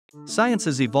Science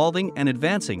is evolving and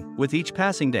advancing with each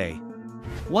passing day.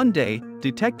 One day,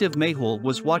 Detective Mehul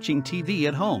was watching TV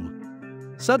at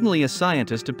home. Suddenly a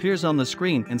scientist appears on the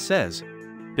screen and says,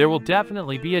 "There will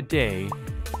definitely be a day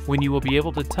when you will be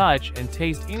able to touch and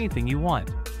taste anything you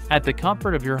want, at the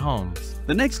comfort of your homes."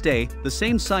 The next day, the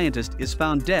same scientist is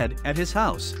found dead at his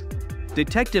house.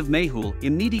 Detective Mehul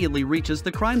immediately reaches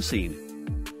the crime scene.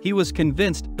 He was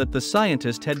convinced that the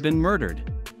scientist had been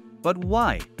murdered. But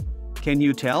why? Can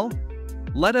you tell?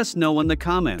 Let us know in the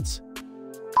comments.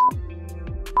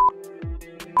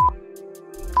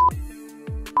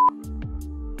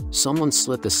 Someone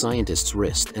slit the scientist's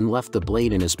wrist and left the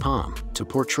blade in his palm to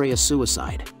portray a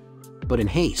suicide. But in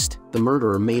haste, the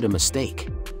murderer made a mistake.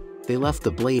 They left the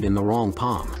blade in the wrong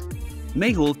palm.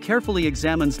 Mehul carefully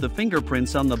examines the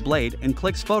fingerprints on the blade and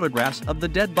clicks photographs of the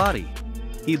dead body.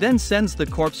 He then sends the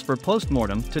corpse for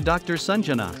postmortem to Dr.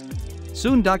 Sanjana.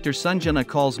 Soon Dr. Sanjana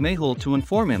calls Mehul to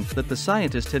inform him that the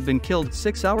scientist had been killed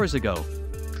 6 hours ago.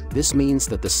 This means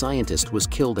that the scientist was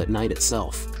killed at night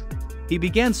itself. He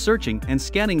begins searching and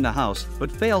scanning the house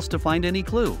but fails to find any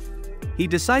clue. He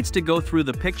decides to go through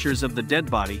the pictures of the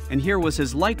dead body, and here was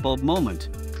his lightbulb moment.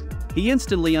 He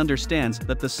instantly understands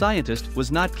that the scientist was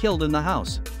not killed in the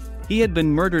house. He had been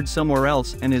murdered somewhere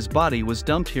else and his body was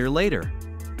dumped here later.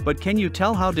 But can you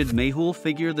tell how did Mehul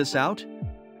figure this out?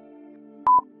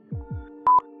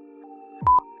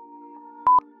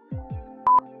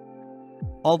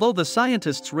 Although the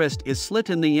scientist's wrist is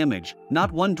slit in the image,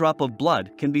 not one drop of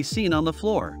blood can be seen on the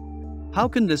floor. How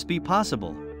can this be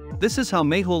possible? This is how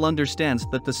Mehul understands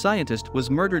that the scientist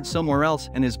was murdered somewhere else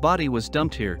and his body was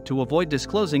dumped here to avoid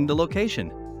disclosing the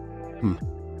location.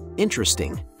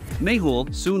 Interesting.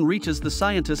 Mehul soon reaches the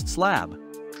scientist's lab.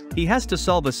 He has to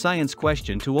solve a science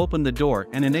question to open the door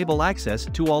and enable access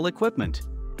to all equipment.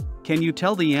 Can you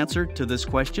tell the answer to this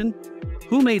question?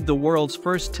 Who made the world's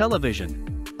first television?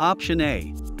 Option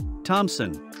A.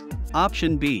 Thomson.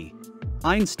 Option B.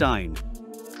 Einstein.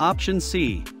 Option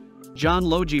C. John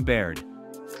Logie Baird.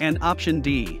 And option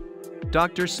D.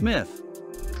 Dr. Smith.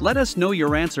 Let us know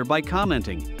your answer by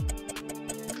commenting.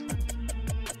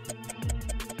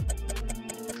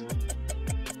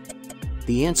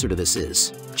 The answer to this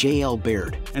is J.L.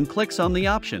 Baird. And clicks on the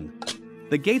option.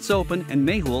 The gates open and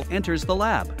Mehul enters the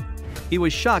lab. He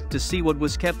was shocked to see what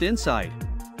was kept inside.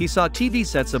 He saw TV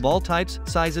sets of all types,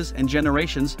 sizes, and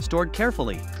generations stored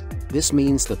carefully. This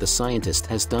means that the scientist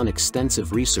has done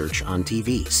extensive research on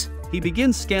TVs. He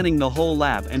begins scanning the whole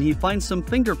lab and he finds some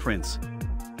fingerprints.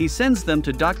 He sends them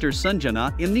to Dr.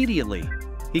 Sanjana immediately.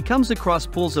 He comes across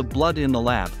pools of blood in the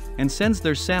lab and sends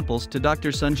their samples to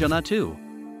Dr. Sanjana too.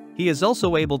 He is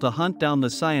also able to hunt down the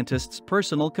scientist's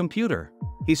personal computer.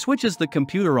 He switches the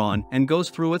computer on and goes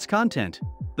through its content.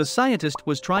 The scientist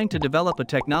was trying to develop a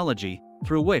technology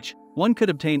through which one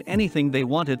could obtain anything they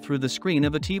wanted through the screen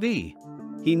of a TV.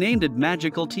 He named it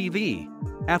Magical TV.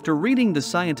 After reading the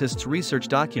scientist's research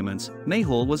documents,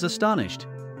 Mehul was astonished.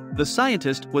 The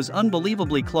scientist was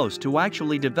unbelievably close to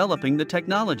actually developing the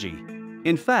technology.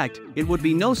 In fact, it would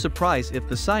be no surprise if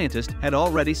the scientist had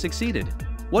already succeeded.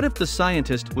 What if the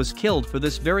scientist was killed for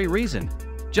this very reason?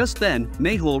 Just then,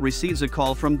 Mehul receives a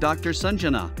call from Dr.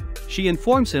 Sanjana. She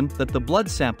informs him that the blood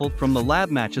sample from the lab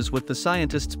matches with the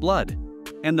scientist's blood.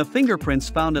 And the fingerprints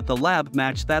found at the lab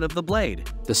match that of the blade.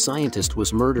 The scientist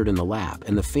was murdered in the lab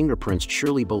and the fingerprints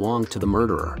surely belonged to the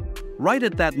murderer. Right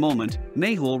at that moment,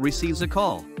 Mehul receives a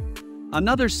call.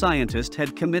 Another scientist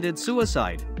had committed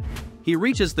suicide. He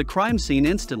reaches the crime scene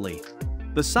instantly.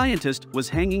 The scientist was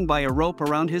hanging by a rope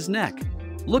around his neck.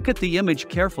 Look at the image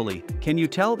carefully. Can you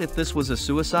tell if this was a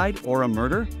suicide or a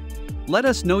murder? Let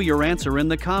us know your answer in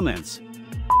the comments.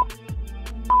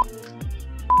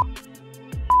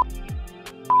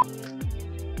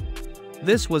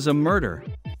 This was a murder.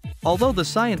 Although the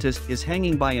scientist is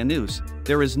hanging by a noose,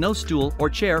 there is no stool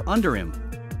or chair under him,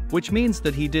 which means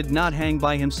that he did not hang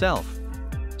by himself.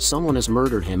 Someone has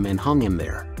murdered him and hung him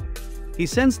there. He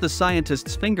sends the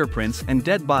scientist's fingerprints and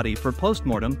dead body for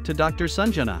postmortem to Dr.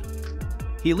 Sanjana.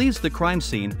 He leaves the crime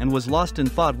scene and was lost in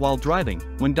thought while driving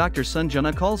when Dr.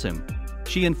 Sanjana calls him.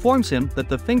 She informs him that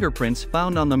the fingerprints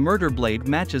found on the murder blade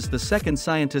matches the second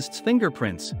scientist's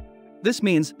fingerprints. This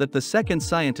means that the second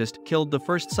scientist killed the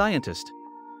first scientist.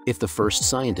 If the first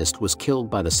scientist was killed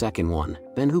by the second one,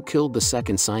 then who killed the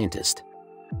second scientist?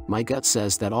 My gut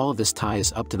says that all of this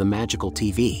ties up to the magical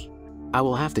TV. I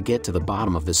will have to get to the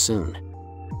bottom of this soon.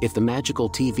 If the magical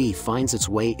TV finds its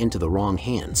way into the wrong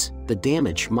hands, the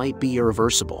damage might be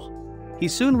irreversible. He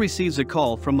soon receives a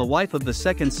call from the wife of the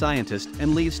second scientist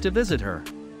and leaves to visit her.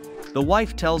 The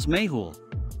wife tells Mehul,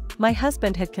 "My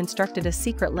husband had constructed a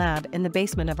secret lab in the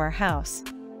basement of our house.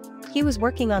 He was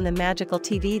working on the magical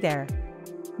TV there.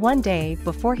 One day,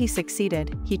 before he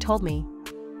succeeded, he told me.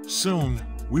 Soon,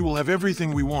 we will have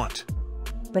everything we want.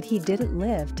 But he didn't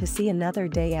live to see another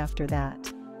day after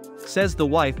that. Says the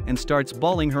wife and starts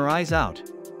bawling her eyes out.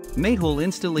 Mehul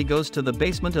instantly goes to the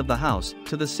basement of the house,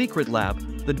 to the secret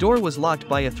lab. The door was locked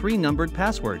by a 3-numbered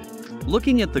password.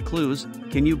 Looking at the clues,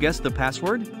 can you guess the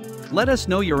password? Let us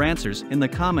know your answers in the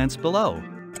comments below.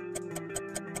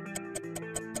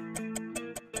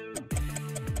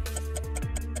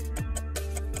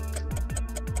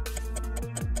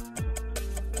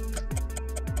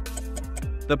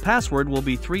 The password will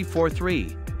be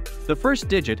 343. The first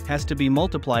digit has to be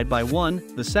multiplied by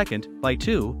 1, the second by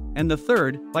 2, and the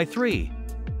third by 3.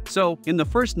 So, in the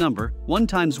first number, 1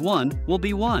 times 1 will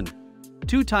be 1.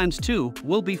 2 times 2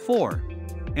 will be 4.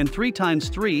 And 3 times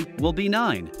 3 will be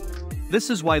 9. This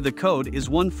is why the code is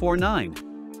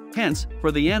 149. Hence,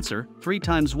 for the answer, 3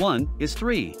 times 1 is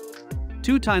 3.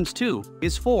 2 times 2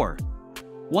 is 4.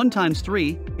 1 times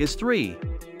 3 is 3.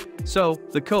 So,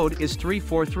 the code is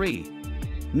 343.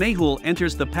 Mehul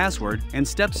enters the password and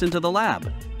steps into the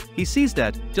lab. He sees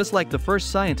that, just like the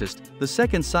first scientist, the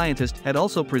second scientist had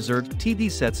also preserved TV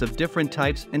sets of different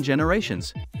types and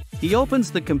generations. He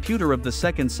opens the computer of the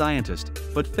second scientist,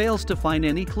 but fails to find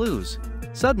any clues.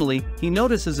 Suddenly, he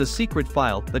notices a secret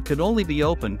file that could only be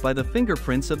opened by the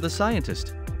fingerprints of the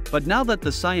scientist. But now that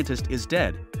the scientist is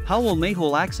dead, how will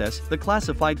Mehul access the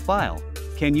classified file?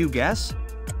 Can you guess?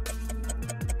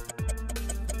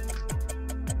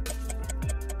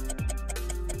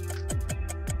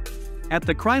 At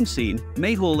the crime scene,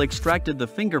 Mehul extracted the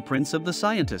fingerprints of the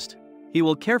scientist. He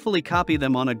will carefully copy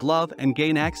them on a glove and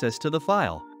gain access to the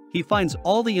file. He finds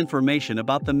all the information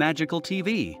about the magical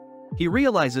TV. He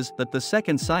realizes that the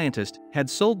second scientist had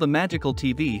sold the magical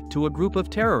TV to a group of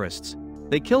terrorists.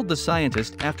 They killed the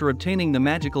scientist after obtaining the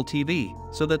magical TV,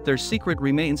 so that their secret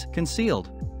remains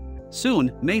concealed.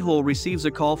 Soon, Mehul receives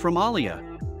a call from Alia.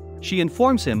 She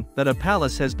informs him that a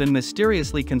palace has been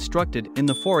mysteriously constructed in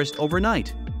the forest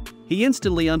overnight. He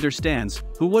instantly understands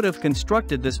who would have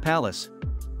constructed this palace.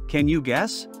 Can you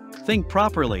guess? Think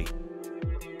properly.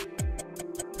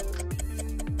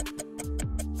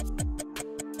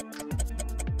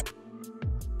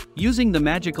 Using the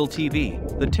magical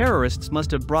TV, the terrorists must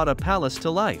have brought a palace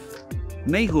to life.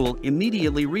 Mehul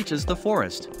immediately reaches the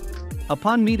forest.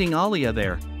 Upon meeting Alia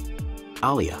there,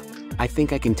 Alia, I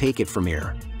think I can take it from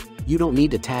here. You don't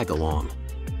need to tag along.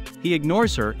 He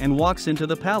ignores her and walks into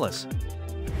the palace.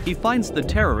 He finds the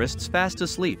terrorists fast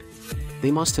asleep.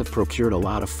 They must have procured a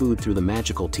lot of food through the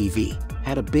magical TV,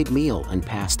 had a big meal and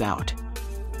passed out.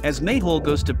 As Mehul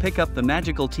goes to pick up the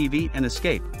magical TV and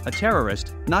escape, a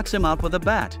terrorist knocks him out with a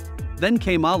bat. Then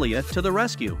came Alia to the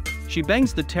rescue. She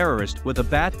bangs the terrorist with a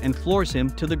bat and floors him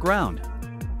to the ground.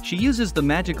 She uses the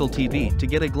magical TV to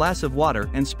get a glass of water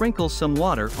and sprinkles some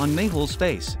water on Mehul's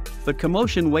face. The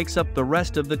commotion wakes up the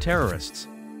rest of the terrorists.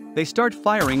 They start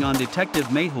firing on Detective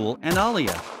Mehul and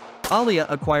Alia. Alia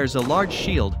acquires a large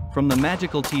shield from the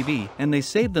magical TV and they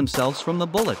save themselves from the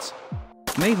bullets.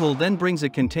 Mehul then brings a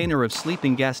container of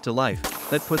sleeping gas to life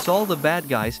that puts all the bad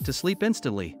guys to sleep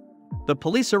instantly. The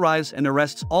police arrives and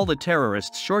arrests all the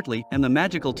terrorists shortly and the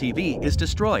magical TV is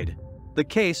destroyed. The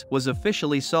case was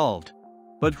officially solved.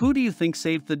 But who do you think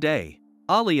saved the day?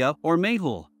 Alia or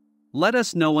Mehul? Let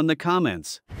us know in the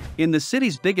comments. In the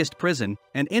city's biggest prison,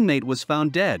 an inmate was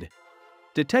found dead.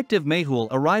 Detective Mehul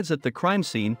arrives at the crime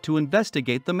scene to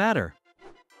investigate the matter.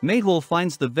 Mehul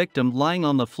finds the victim lying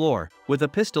on the floor with a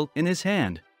pistol in his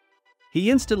hand. He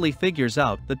instantly figures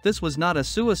out that this was not a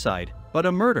suicide, but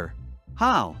a murder.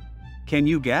 How? Can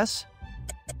you guess?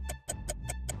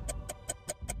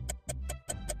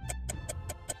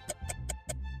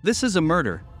 This is a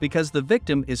murder because the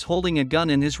victim is holding a gun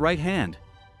in his right hand,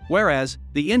 whereas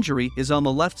the injury is on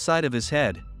the left side of his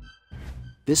head.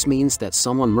 This means that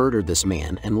someone murdered this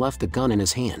man and left the gun in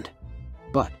his hand.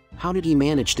 But how did he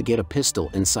manage to get a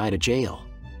pistol inside a jail?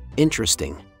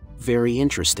 Interesting. Very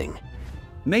interesting.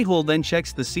 Mehul then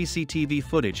checks the CCTV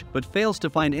footage but fails to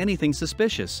find anything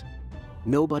suspicious.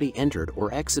 Nobody entered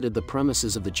or exited the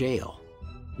premises of the jail.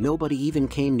 Nobody even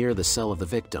came near the cell of the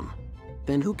victim.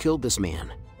 Then who killed this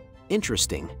man?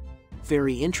 Interesting.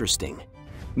 Very interesting.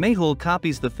 Mehul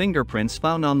copies the fingerprints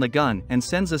found on the gun and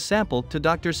sends a sample to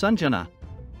Dr. Sanjana.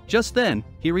 Just then,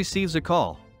 he receives a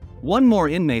call. One more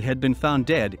inmate had been found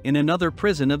dead in another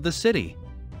prison of the city.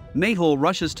 Mehul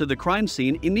rushes to the crime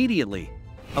scene immediately.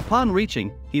 Upon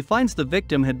reaching, he finds the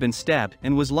victim had been stabbed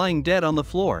and was lying dead on the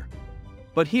floor.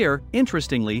 But here,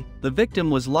 interestingly, the victim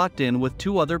was locked in with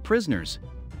 2 other prisoners.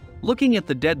 Looking at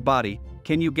the dead body,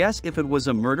 can you guess if it was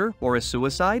a murder or a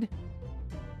suicide?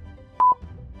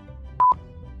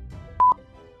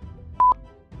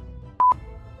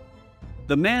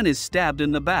 The man is stabbed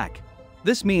in the back.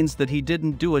 This means that he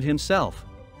didn't do it himself.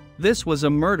 This was a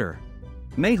murder.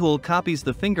 Mehul copies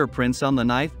the fingerprints on the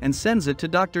knife and sends it to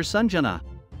Dr. Sanjana.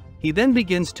 He then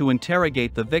begins to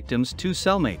interrogate the victim's two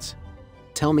cellmates.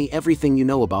 Tell me everything you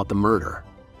know about the murder.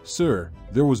 Sir,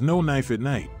 there was no knife at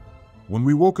night. When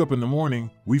we woke up in the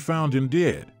morning, we found him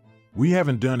dead. We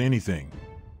haven't done anything.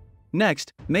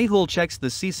 Next, Mehul checks the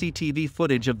CCTV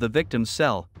footage of the victim's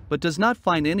cell, but does not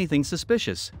find anything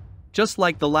suspicious. Just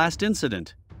like the last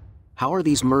incident. How are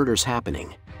these murders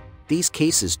happening? These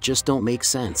cases just don't make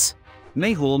sense.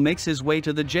 Mehul makes his way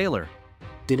to the jailer.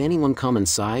 Did anyone come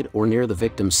inside or near the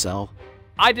victim's cell?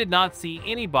 I did not see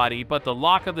anybody, but the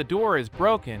lock of the door is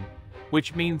broken,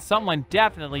 which means someone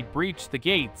definitely breached the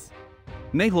gates.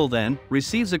 Mehul then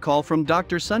receives a call from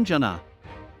Dr. Sanjana.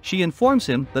 She informs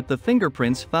him that the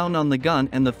fingerprints found on the gun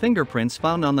and the fingerprints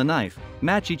found on the knife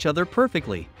match each other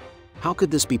perfectly. How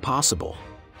could this be possible?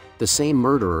 The same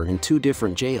murderer in two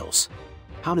different jails.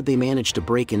 How did they manage to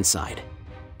break inside?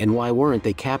 And why weren't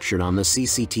they captured on the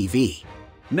CCTV?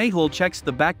 Mehul checks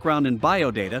the background and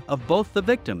biodata of both the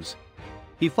victims.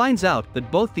 He finds out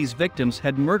that both these victims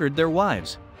had murdered their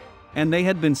wives, and they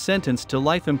had been sentenced to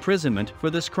life imprisonment for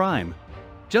this crime.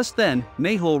 Just then,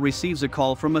 Mehul receives a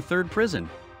call from a third prison.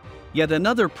 Yet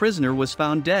another prisoner was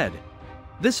found dead.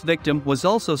 This victim was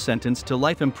also sentenced to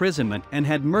life imprisonment and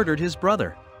had murdered his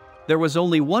brother. There was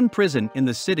only one prison in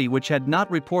the city which had not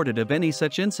reported of any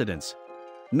such incidents.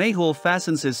 Mehul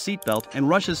fastens his seatbelt and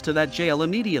rushes to that jail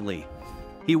immediately.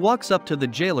 He walks up to the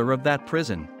jailer of that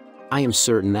prison. I am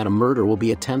certain that a murder will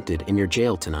be attempted in your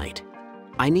jail tonight.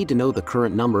 I need to know the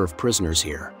current number of prisoners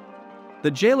here.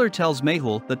 The jailer tells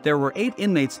Mehul that there were 8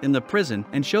 inmates in the prison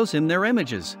and shows him their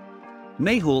images.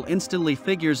 Mehul instantly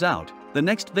figures out the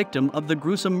next victim of the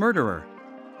gruesome murderer.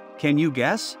 Can you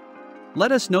guess?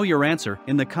 Let us know your answer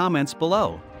in the comments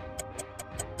below.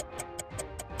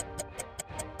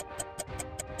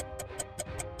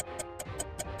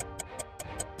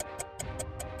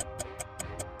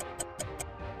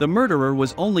 The murderer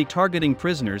was only targeting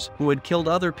prisoners who had killed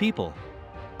other people.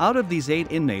 Out of these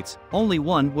 8 inmates, only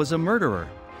one was a murderer,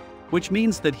 which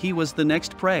means that he was the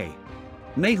next prey.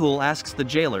 Mehul asks the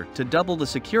jailer to double the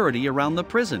security around the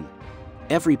prison.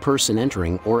 Every person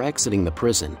entering or exiting the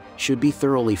prison should be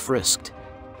thoroughly frisked.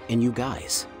 And you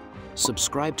guys,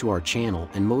 subscribe to our channel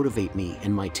and motivate me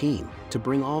and my team to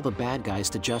bring all the bad guys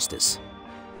to justice.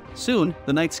 Soon,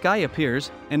 the night sky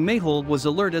appears, and Mehul was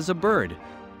alert as a bird.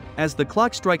 As the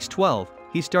clock strikes 12,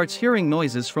 he starts hearing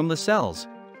noises from the cells,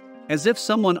 as if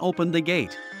someone opened the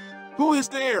gate. Who is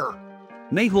there?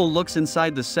 Mehul looks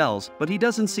inside the cells, but he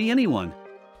doesn't see anyone.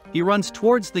 He runs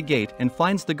towards the gate and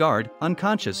finds the guard,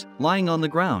 unconscious, lying on the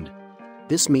ground.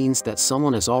 This means that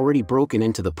someone has already broken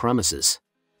into the premises.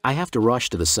 I have to rush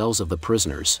to the cells of the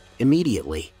prisoners,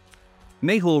 immediately.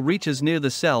 Mehul reaches near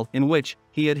the cell in which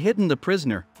he had hidden the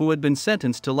prisoner who had been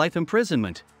sentenced to life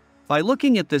imprisonment. By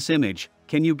looking at this image,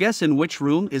 can you guess in which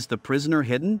room is the prisoner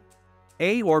hidden?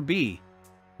 A or B?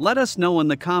 Let us know in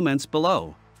the comments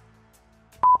below.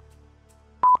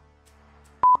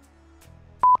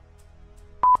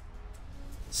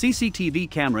 CCTV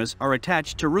cameras are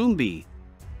attached to room B,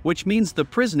 which means the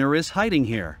prisoner is hiding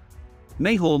here.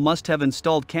 Mehul must have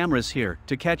installed cameras here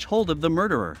to catch hold of the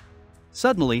murderer.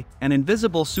 Suddenly, an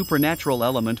invisible supernatural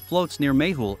element floats near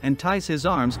Mehul and ties his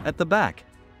arms at the back.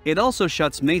 It also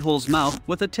shuts Mehul's mouth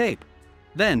with a tape.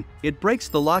 Then, it breaks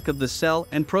the lock of the cell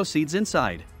and proceeds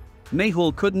inside.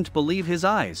 Mehul couldn't believe his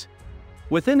eyes.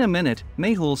 Within a minute,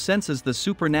 Mehul senses the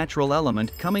supernatural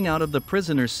element coming out of the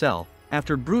prisoner's cell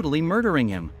after brutally murdering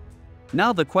him.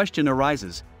 Now the question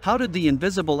arises, how did the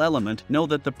invisible element know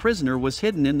that the prisoner was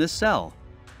hidden in this cell?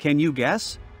 Can you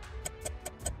guess?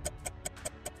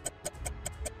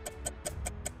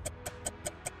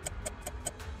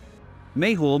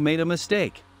 Mehul made a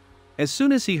mistake. As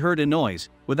soon as he heard a noise,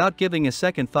 without giving a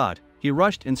second thought, he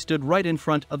rushed and stood right in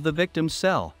front of the victim's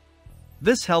cell.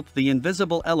 This helped the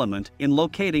invisible element in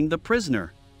locating the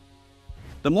prisoner.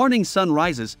 The morning sun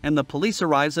rises and the police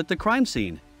arrives at the crime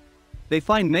scene. They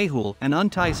find Mehul and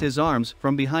unties his arms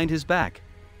from behind his back.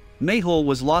 Mehul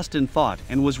was lost in thought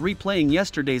and was replaying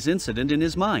yesterday's incident in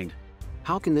his mind.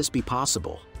 How can this be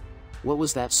possible? What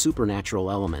was that supernatural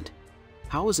element?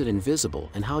 How was it invisible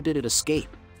and how did it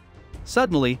escape?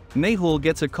 Suddenly, Mehul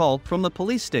gets a call from the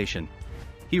police station.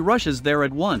 He rushes there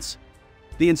at once.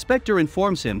 The inspector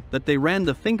informs him that they ran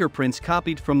the fingerprints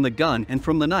copied from the gun and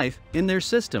from the knife in their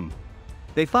system.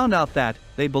 They found out that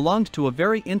they belonged to a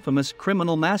very infamous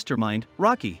criminal mastermind,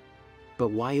 Rocky.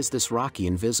 But why is this Rocky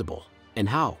invisible? And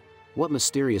how? What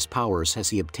mysterious powers has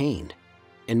he obtained?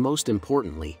 And most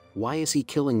importantly, why is he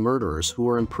killing murderers who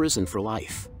are in prison for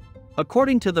life?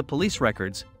 According to the police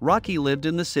records, Rocky lived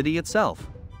in the city itself.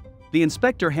 The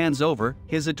inspector hands over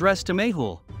his address to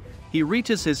Mehul. He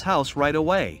reaches his house right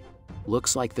away.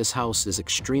 Looks like this house is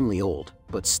extremely old,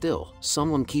 but still,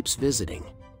 someone keeps visiting.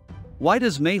 Why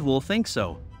does Mehul think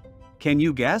so? Can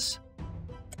you guess?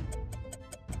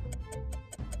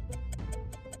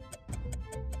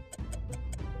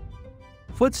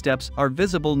 Footsteps are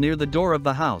visible near the door of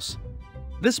the house.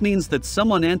 This means that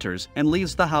someone enters and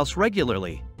leaves the house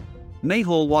regularly.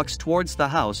 Mehul walks towards the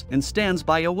house and stands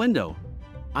by a window.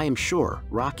 I am sure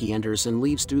Rocky enters and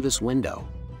leaves through this window.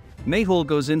 Mehul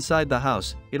goes inside the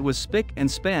house. It was spick and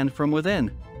span from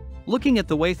within. Looking at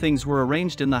the way things were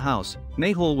arranged in the house,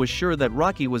 Mehul was sure that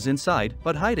Rocky was inside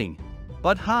but hiding.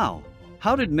 But how?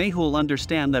 How did Mehul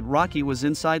understand that Rocky was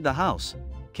inside the house?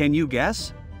 Can you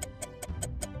guess?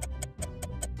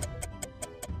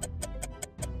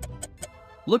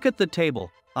 Look at the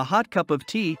table. A hot cup of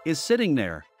tea is sitting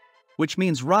there, which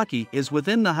means Rocky is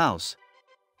within the house.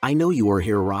 I know you are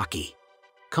here, Rocky.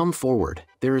 Come forward,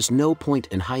 there is no point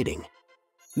in hiding.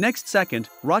 Next second,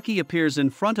 Rocky appears in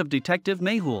front of Detective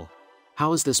Mehul.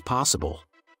 How is this possible?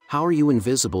 How are you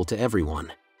invisible to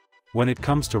everyone? When it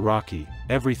comes to Rocky,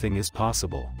 everything is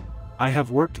possible. I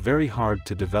have worked very hard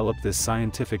to develop this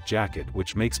scientific jacket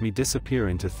which makes me disappear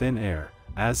into thin air,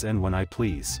 as and when I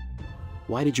please.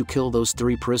 Why did you kill those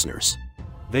 3 prisoners?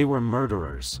 They were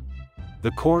murderers.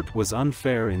 The court was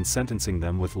unfair in sentencing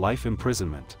them with life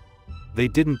imprisonment. They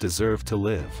didn't deserve to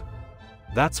live.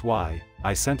 That's why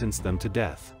I sentenced them to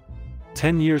death.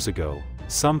 10 years ago,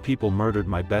 some people murdered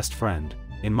my best friend,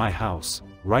 in my house,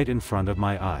 right in front of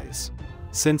my eyes.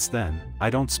 Since then, I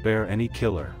don't spare any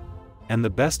killer. And the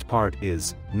best part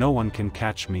is, no one can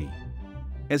catch me.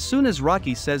 As soon as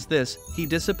Rocky says this, he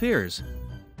disappears.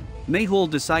 Mehul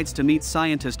decides to meet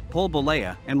scientist Pol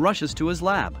Balea and rushes to his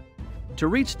lab. To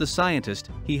reach the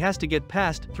scientist, he has to get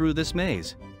past through this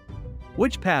maze.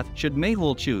 Which path should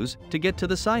Mehul choose to get to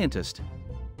the scientist?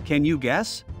 Can you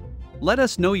guess? Let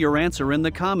us know your answer in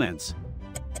the comments.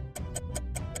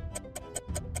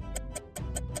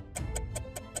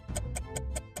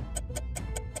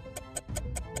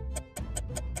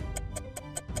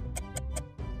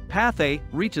 Path A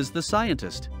reaches the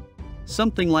scientist.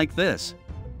 Something like this.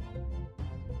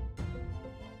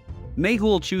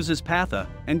 Mehul chooses Path A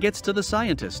and gets to the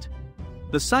scientist.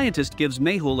 The scientist gives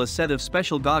Mehul a set of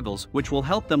special goggles which will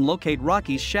help them locate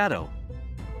Rocky's shadow.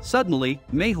 Suddenly,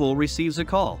 Mehul receives a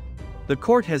call. The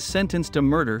court has sentenced a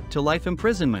murder to life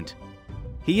imprisonment.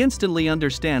 He instantly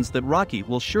understands that Rocky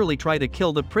will surely try to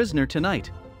kill the prisoner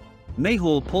tonight.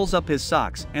 Mehul pulls up his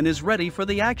socks and is ready for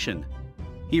the action.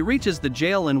 He reaches the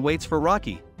jail and waits for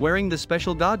Rocky, wearing the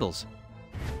special goggles.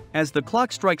 As the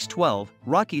clock strikes 12,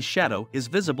 Rocky's shadow is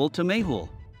visible to Mehul.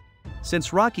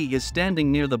 Since Rocky is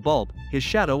standing near the bulb, his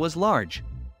shadow is large.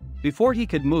 Before he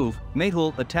could move,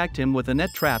 Mehul attacked him with a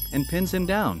net trap and pins him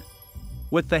down.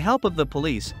 With the help of the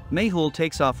police, Mehul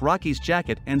takes off Rocky's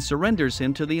jacket and surrenders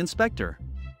him to the inspector.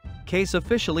 Case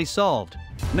officially solved.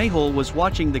 Mehul was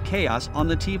watching the chaos on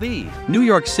the TV. New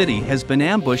York City has been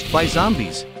ambushed by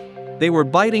zombies. They were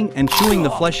biting and chewing the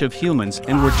flesh of humans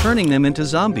and were turning them into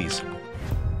zombies.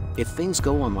 If things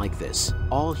go on like this,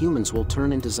 all humans will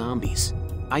turn into zombies.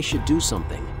 I should do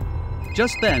something.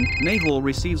 Just then, Mehul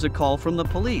receives a call from the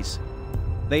police.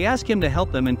 They ask him to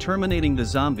help them in terminating the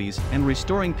zombies and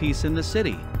restoring peace in the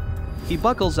city. He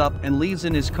buckles up and leaves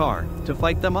in his car to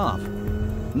fight them off.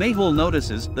 Mehul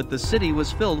notices that the city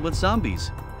was filled with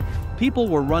zombies. People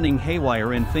were running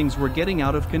haywire and things were getting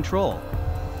out of control.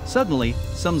 Suddenly,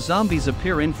 some zombies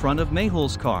appear in front of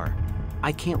Mehul's car.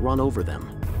 I can't run over them.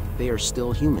 They are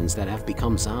still humans that have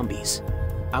become zombies.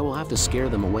 I will have to scare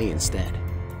them away instead.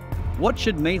 What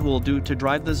should Mehul do to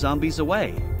drive the zombies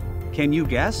away? Can you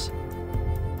guess?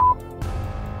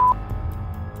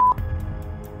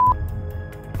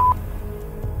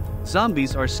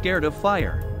 Zombies are scared of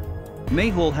fire.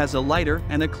 Mehul has a lighter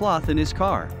and a cloth in his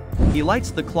car. He lights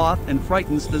the cloth and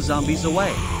frightens the zombies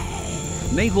away.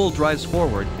 Mehul drives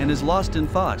forward and is lost in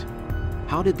thought.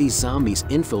 How did these zombies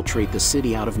infiltrate the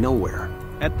city out of nowhere?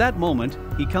 At that moment,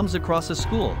 he comes across a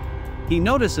school. He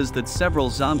notices that several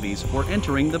zombies were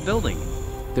entering the building.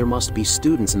 There must be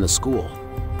students in the school.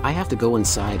 I have to go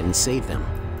inside and save them.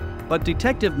 But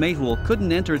Detective Mehul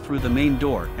couldn't enter through the main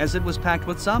door as it was packed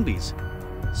with zombies.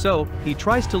 So, he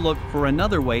tries to look for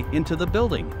another way into the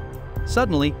building.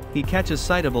 Suddenly, he catches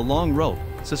sight of a long rope,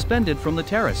 suspended from the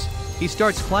terrace. He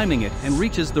starts climbing it and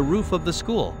reaches the roof of the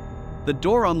school. The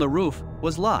door on the roof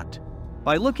was locked.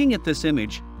 By looking at this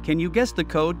image, can you guess the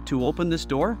code to open this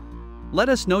door? Let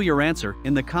us know your answer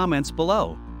in the comments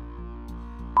below.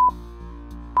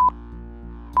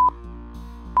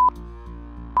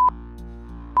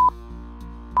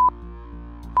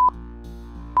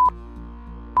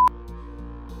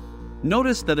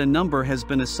 Notice that a number has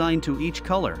been assigned to each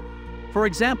color. For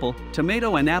example,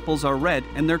 tomato and apples are red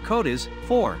and their code is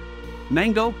 4.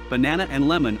 Mango, banana and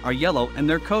lemon are yellow and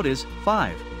their code is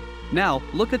 5. Now,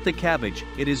 look at the cabbage,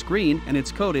 it is green and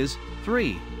its code is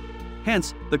 3.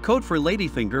 Hence, the code for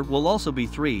ladyfinger will also be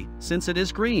 3, since it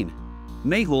is green.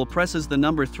 Mehul presses the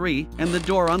number 3 and the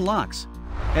door unlocks.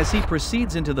 As he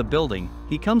proceeds into the building,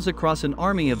 he comes across an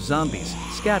army of zombies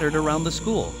scattered around the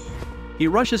school. He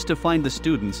rushes to find the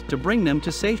students to bring them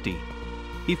to safety.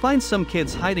 He finds some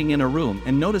kids hiding in a room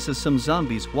and notices some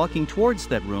zombies walking towards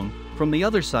that room from the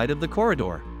other side of the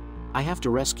corridor. I have to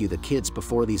rescue the kids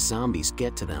before these zombies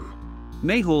get to them.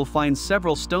 Mehul finds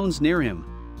several stones near him.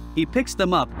 He picks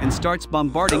them up and starts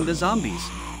bombarding the zombies.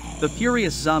 The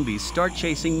furious zombies start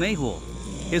chasing Mehul.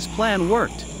 His plan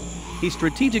worked. He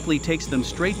strategically takes them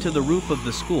straight to the roof of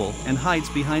the school and hides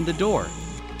behind the door.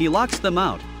 He locks them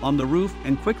out on the roof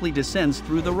and quickly descends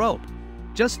through the rope.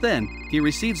 Just then, he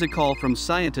receives a call from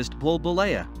scientist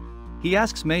Bulbulea. He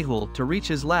asks Mehul to reach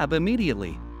his lab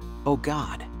immediately. Oh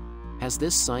God! Has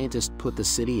this scientist put the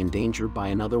city in danger by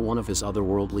another one of his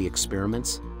otherworldly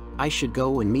experiments? I should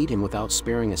go and meet him without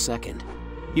sparing a second.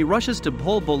 He rushes to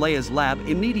Bulbulea's lab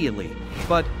immediately,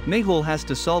 but Mehul has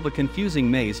to solve a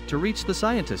confusing maze to reach the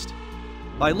scientist.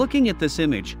 By looking at this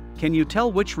image, can you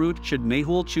tell which route should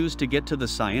Mehul choose to get to the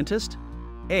scientist?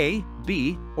 A,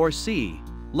 B, or C?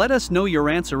 Let us know your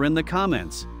answer in the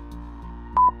comments.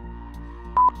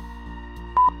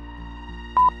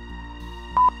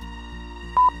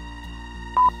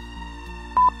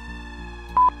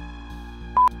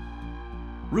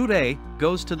 Route A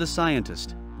goes to the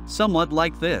scientist. Somewhat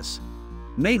like this.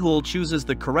 Mehul chooses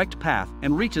the correct path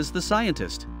and reaches the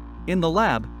scientist. In the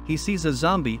lab, he sees a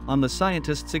zombie on the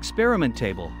scientist's experiment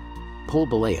table.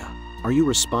 Bulbulea, are you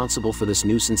responsible for this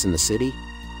nuisance in the city?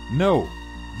 No,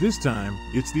 this time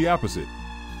it's the opposite.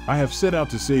 I have set out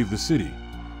to save the city.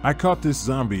 I caught this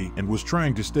zombie and was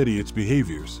trying to study its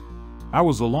behaviors. I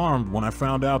was alarmed when I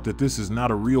found out that this is not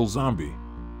a real zombie.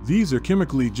 These are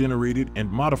chemically generated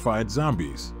and modified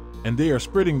zombies, and they are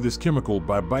spreading this chemical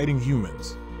by biting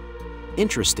humans.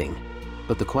 Interesting.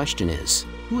 But the question is,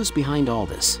 who is behind all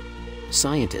this?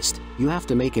 Scientist, you have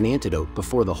to make an antidote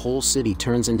before the whole city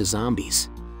turns into zombies.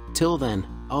 Till then,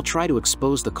 I'll try to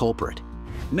expose the culprit.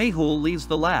 Mehul leaves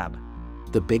the lab.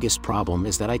 The biggest problem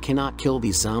is that I cannot kill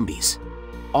these zombies.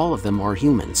 All of them are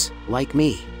humans, like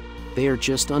me. They are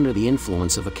just under the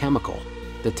influence of a chemical.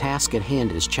 The task at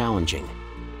hand is challenging.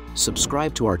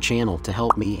 Subscribe to our channel to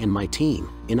help me and my team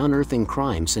in unearthing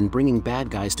crimes and bringing bad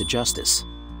guys to justice.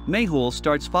 Mehul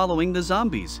starts following the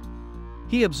zombies.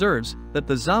 He observes that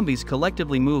the zombies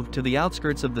collectively move to the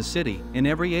outskirts of the city in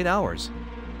every 8 hours.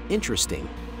 Interesting.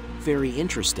 Very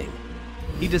interesting.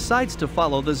 He decides to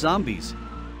follow the zombies.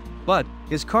 But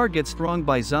his car gets thronged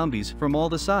by zombies from all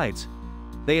the sides.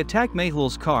 They attack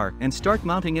Mehul's car and start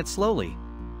mounting it slowly.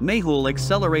 Mehul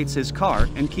accelerates his car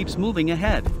and keeps moving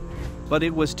ahead. But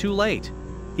it was too late.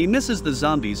 He misses the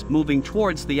zombies moving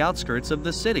towards the outskirts of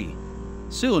the city.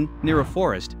 Soon, near a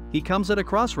forest, he comes at a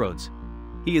crossroads.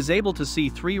 He is able to see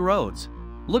 3 roads.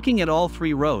 Looking at all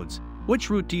 3 roads, which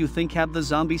route do you think have the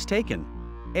zombies taken?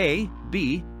 A,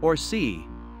 B, or C?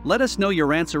 Let us know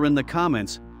your answer in the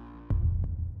comments.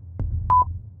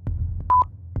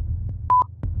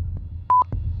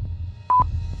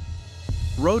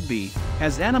 Road B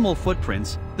has animal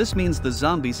footprints. This means the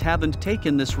zombies haven't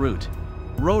taken this route.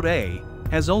 Road A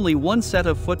has only 1 set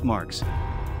of footmarks.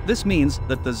 This means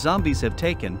that the zombies have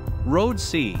taken Road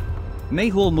C.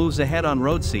 Mehul moves ahead on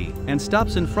Road C and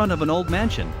stops in front of an old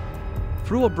mansion.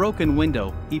 Through a broken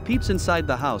window, he peeps inside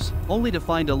the house, only to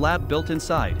find a lab built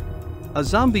inside. A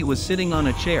zombie was sitting on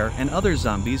a chair and other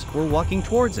zombies were walking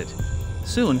towards it.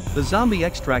 Soon, the zombie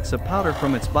extracts a powder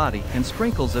from its body and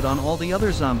sprinkles it on all the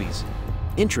other zombies.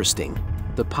 Interesting.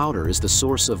 The powder is the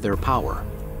source of their power.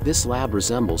 This lab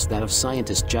resembles that of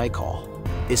scientist Jaikal.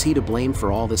 Is he to blame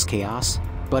for all this chaos?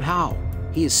 But how?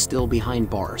 He is still behind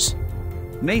bars.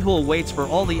 Mehul waits for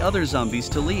all the other zombies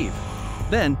to leave.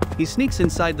 Then, he sneaks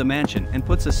inside the mansion and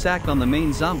puts a sack on the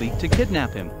main zombie to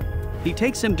kidnap him. He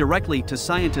takes him directly to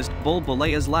scientist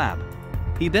Bulbulea's lab.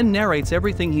 He then narrates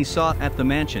everything he saw at the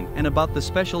mansion and about the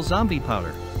special zombie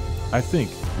powder. I think,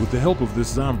 with the help of this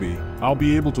zombie, I'll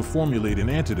be able to formulate an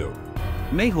antidote.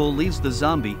 Mehul leaves the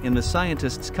zombie in the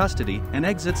scientist's custody and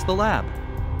exits the lab.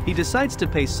 He decides to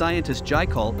pay scientist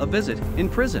Jaikal a visit in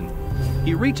prison.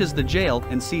 He reaches the jail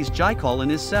and sees Jaikal in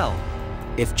his cell.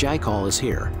 If Jaikal is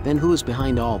here, then who is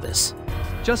behind all this?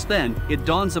 Just then, it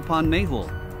dawns upon Mehul.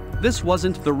 This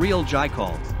wasn't the real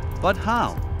Jaikal. But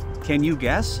how? Can you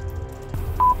guess?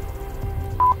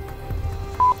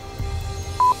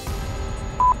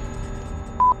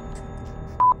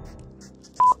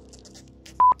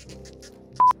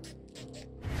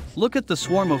 Look at the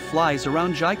swarm of flies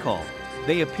around Jaikal.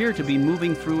 They appear to be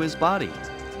moving through his body.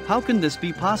 How can this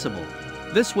be possible?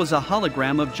 This was a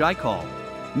hologram of Jaikal.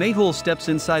 Mehul steps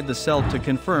inside the cell to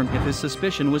confirm if his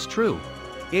suspicion was true.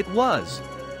 It was.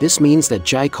 This means that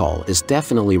Jaikal is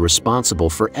definitely responsible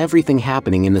for everything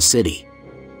happening in the city.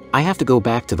 I have to go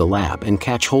back to the lab and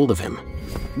catch hold of him.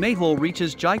 Mehul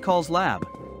reaches Jaikal's lab.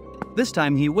 This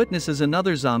time he witnesses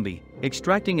another zombie,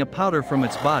 extracting a powder from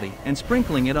its body and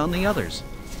sprinkling it on the others.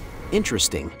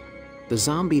 Interesting. The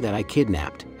zombie that I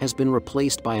kidnapped has been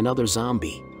replaced by another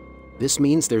zombie. This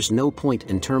means there's no point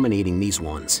in terminating these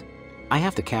ones. I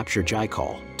have to capture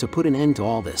Jaikal to put an end to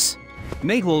all this.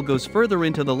 Mehul goes further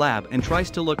into the lab and tries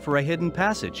to look for a hidden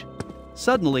passage.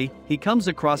 Suddenly, he comes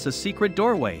across a secret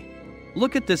doorway.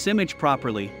 Look at this image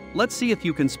properly. Let's see if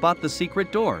you can spot the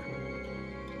secret door.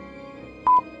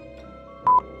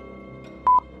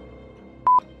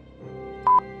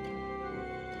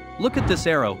 Look at this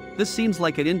arrow. This seems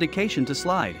like an indication to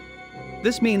slide.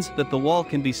 This means that the wall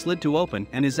can be slid to open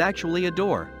and is actually a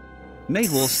door.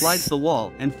 Mehul slides the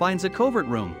wall and finds a covert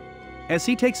room. As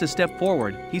he takes a step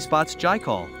forward, he spots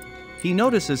Jaikal. He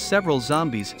notices several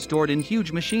zombies stored in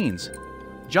huge machines.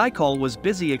 Jaikal was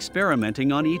busy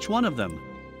experimenting on each one of them.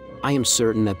 I am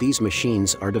certain that these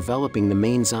machines are developing the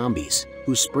main zombies,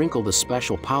 who sprinkle the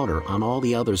special powder on all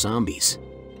the other zombies.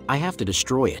 I have to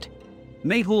destroy it.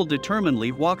 Mehul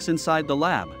determinedly walks inside the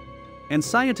lab, and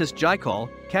scientist Jaikal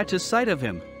catches sight of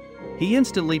him. He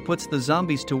instantly puts the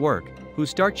zombies to work, who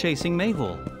start chasing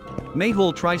Mehul.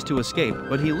 Mehul tries to escape,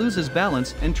 but he loses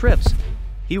balance and trips.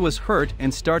 He was hurt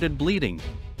and started bleeding.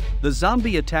 The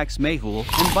zombie attacks Mehul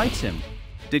and bites him.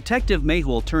 Detective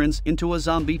Mehul turns into a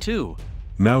zombie too.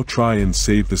 Now try and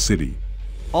save the city.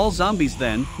 All zombies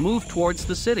then move towards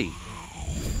the city.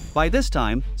 By this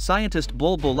time, scientist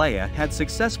Bulbulea had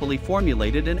successfully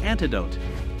formulated an antidote.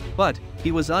 But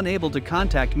he was unable to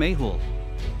contact Mehul.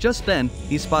 Just then,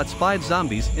 he spots 5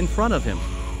 zombies in front of him.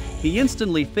 He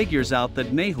instantly figures out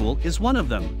that Mehul is one of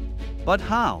them. But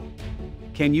how?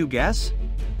 Can you guess?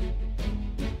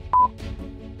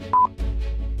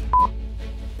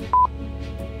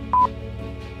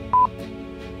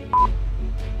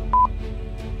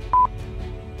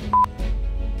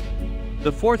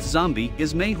 The 4th zombie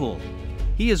is Mehul.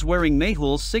 He is wearing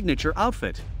Mehul's signature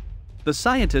outfit. The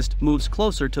scientist moves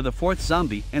closer to the 4th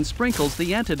zombie and sprinkles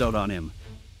the antidote on him.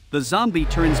 The zombie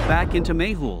turns back into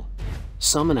Mehul.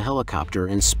 Summon a helicopter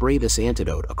and spray this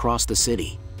antidote across the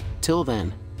city. Till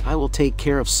then, I will take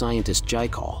care of scientist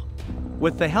Jaikal.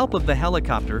 With the help of the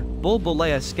helicopter,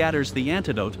 Bulbulea scatters the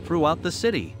antidote throughout the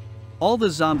city. All the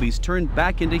zombies turn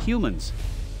back into humans.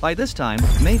 By this time,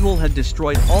 Mehul had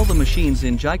destroyed all the machines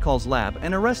in Jaikal's lab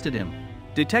and arrested him.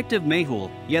 Detective Mehul,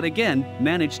 yet again,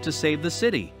 managed to save the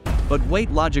city. But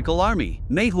wait, logical army,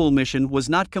 Mehul mission was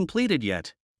not completed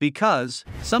yet. Because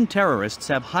some terrorists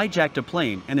have hijacked a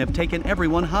plane and have taken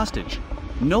everyone hostage.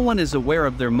 No one is aware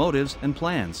of their motives and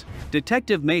plans.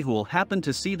 Detective Mehul happened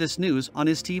to see this news on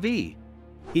his TV.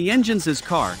 He engines his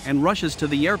car and rushes to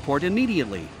the airport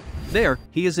immediately. There,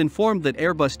 he is informed that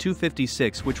Airbus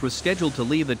 256, which was scheduled to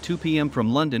leave at 2 p.m.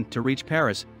 from London to reach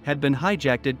Paris, had been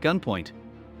hijacked at gunpoint.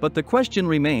 But the question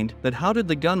remained that how did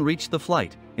the gun reach the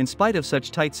flight, in spite of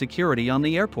such tight security on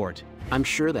the airport? I'm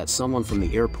sure that someone from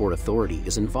the airport authority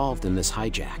is involved in this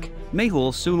hijack.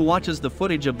 Mehul soon watches the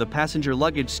footage of the passenger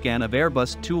luggage scan of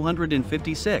Airbus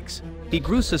 256. He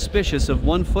grew suspicious of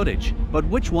one footage, but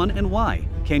which one and why?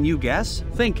 Can you guess?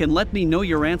 Think and let me know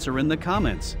your answer in the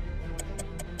comments.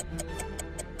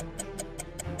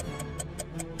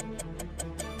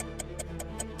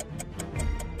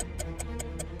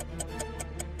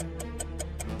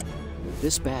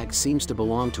 This bag seems to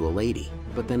belong to a lady,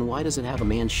 but then why does it have a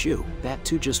man's shoe? That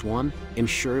too just one? I'm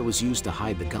sure it was used to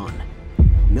hide the gun.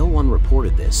 No one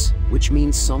reported this, which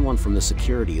means someone from the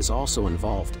security is also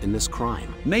involved in this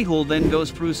crime. Mehul then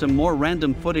goes through some more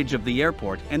random footage of the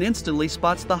airport and instantly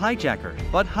spots the hijacker.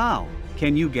 But how?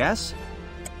 Can you guess?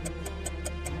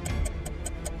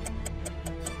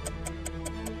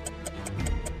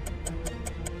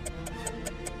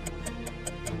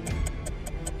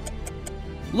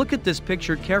 Look at this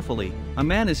picture carefully. A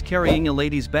man is carrying a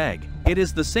lady's bag. It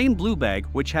is the same blue bag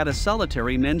which had a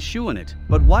solitary men's shoe in it.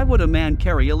 But why would a man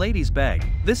carry a lady's bag?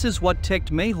 This is what ticked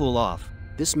Mehul off.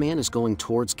 This man is going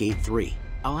towards gate 3.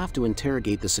 I'll have to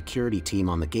interrogate the security team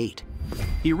on the gate.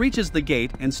 He reaches the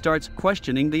gate and starts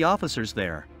questioning the officers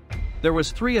there. There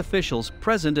was 3 officials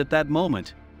present at that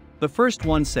moment. The first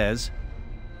one says,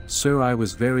 "Sir, I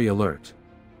was very alert.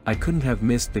 I couldn't have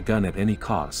missed the gun at any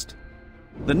cost."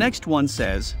 The next one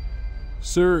says,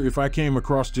 Sir, if I came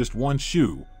across just one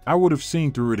shoe, I would have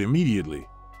seen through it immediately.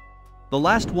 The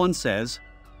last one says,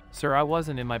 Sir, I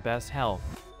wasn't in my best health,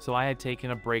 so I had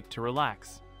taken a break to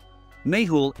relax.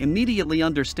 Mehul immediately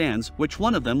understands which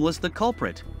one of them was the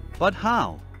culprit. But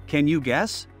how? Can you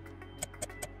guess?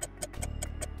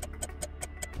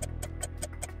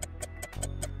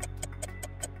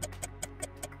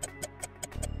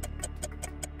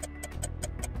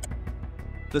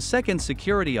 The second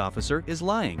security officer is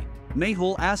lying.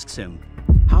 Mehul asks him,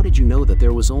 How did you know that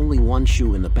there was only one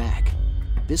shoe in the bag?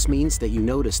 This means that you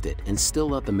noticed it and still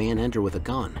let the man enter with a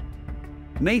gun.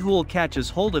 Mehul catches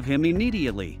hold of him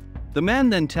immediately. The man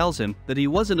then tells him that he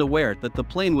wasn't aware that the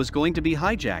plane was going to be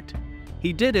hijacked.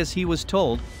 He did as he was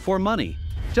told, for money.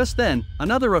 Just then,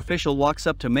 another official walks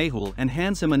up to Mehul and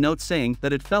hands him a note saying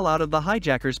that it fell out of the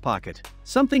hijacker's pocket.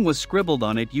 Something was scribbled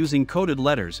on it using coded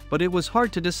letters, but it was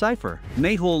hard to decipher.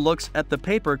 Mehul looks at the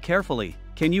paper carefully.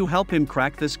 Can you help him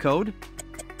crack this code?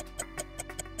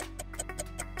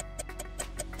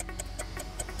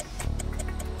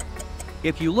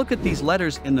 If you look at these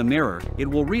letters in the mirror, it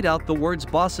will read out the words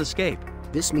boss escape.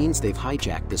 This means they've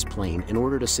hijacked this plane in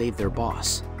order to save their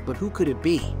boss. But who could it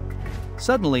be?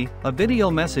 Suddenly, a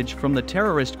video message from the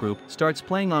terrorist group starts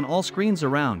playing on all screens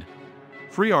around.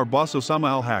 Free our boss Osama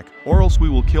al-Haq, or else we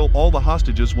will kill all the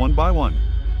hostages one by one.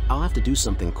 I'll have to do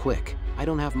something quick. I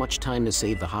don't have much time to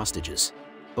save the hostages.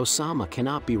 Osama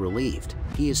cannot be relieved.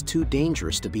 He is too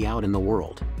dangerous to be out in the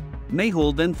world.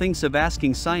 Mehul then thinks of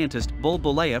asking scientist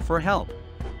Bulbulaya for help.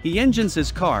 He engines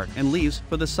his car and leaves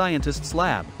for the scientist's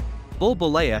lab.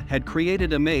 Bulbulaya had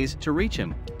created a maze to reach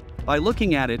him. By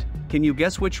looking at it, can you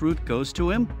guess which route goes to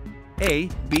him? A,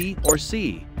 B, or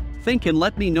C? Think and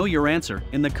let me know your answer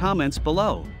in the comments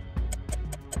below.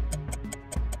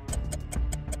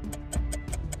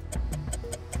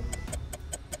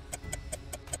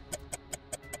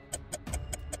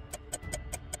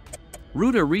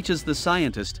 Ruta reaches the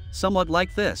scientist, somewhat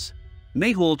like this.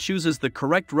 Mehul chooses the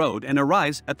correct road and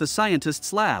arrives at the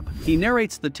scientist's lab. He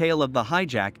narrates the tale of the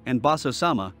hijack and boss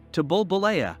Osama to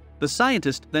Bulbulaya. The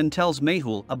scientist then tells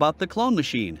Mehul about the clone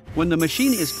machine. When the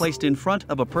machine is placed in front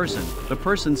of a person, the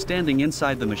person standing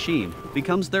inside the machine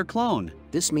becomes their clone.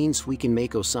 This means we can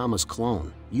make Osama's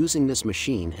clone, using this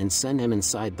machine and send him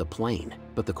inside the plane.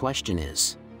 But the question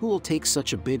is, who will take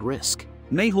such a big risk?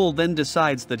 Mehul then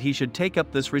decides that he should take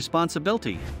up this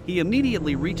responsibility. He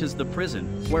immediately reaches the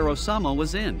prison where Osama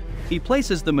was in. He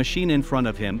places the machine in front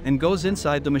of him and goes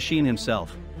inside the machine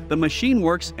himself. The machine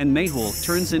works and Mehul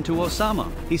turns into Osama.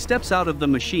 He steps out of the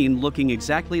machine looking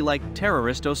exactly like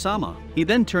terrorist Osama. He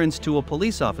then turns to a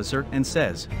police officer and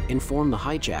says, Inform the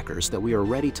hijackers that we are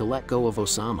ready to let go of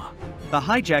Osama. The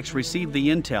hijacks receive the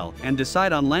intel and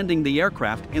decide on landing the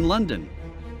aircraft in London.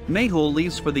 Mehul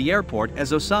leaves for the airport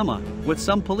as Osama, with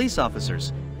some police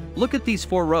officers. Look at these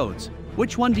 4 roads.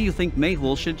 Which one do you think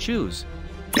Mehul should choose?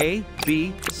 A,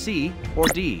 B, C, or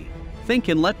D? Think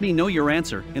and let me know your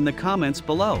answer in the comments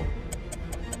below.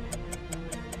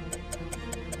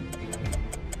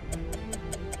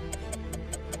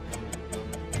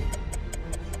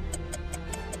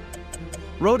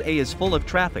 Road A is full of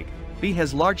traffic. B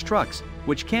has large trucks,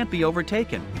 which can't be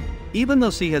overtaken. Even though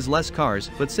C has less cars,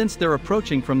 but since they're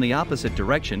approaching from the opposite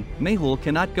direction, Mehul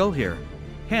cannot go here.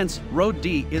 Hence, Road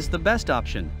D is the best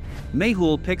option.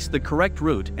 Mehul picks the correct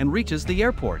route and reaches the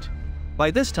airport. By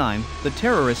this time, the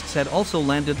terrorists had also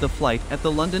landed the flight at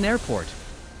the London airport.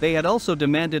 They had also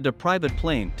demanded a private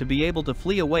plane to be able to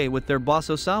flee away with their boss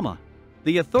Osama.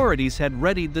 The authorities had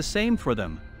readied the same for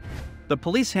them. The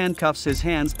police handcuffs his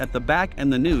hands at the back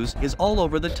and the news is all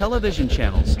over the television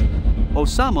channels.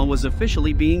 Osama was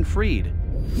officially being freed.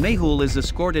 Mehul is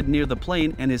escorted near the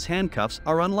plane and his handcuffs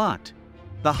are unlocked.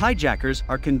 The hijackers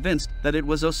are convinced that it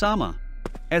was Osama.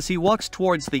 As he walks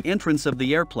towards the entrance of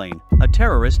the airplane, a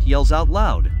terrorist yells out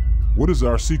loud, What is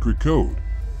our secret code?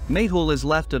 Mehul is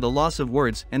left at a loss of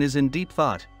words and is in deep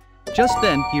thought. Just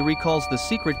then, he recalls the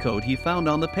secret code he found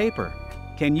on the paper.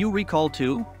 Can you recall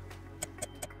too?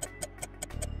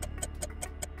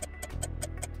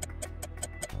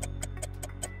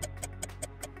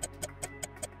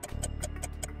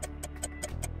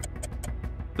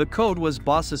 The code was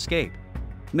boss escape.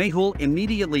 Mehul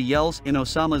immediately yells in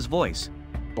Osama's voice,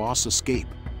 Boss escape.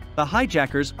 The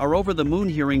hijackers are over the moon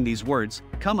hearing these words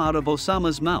come out of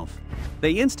Osama's mouth.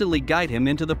 They instantly guide him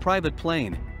into the private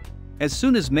plane. As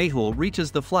soon as Mehul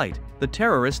reaches the flight, the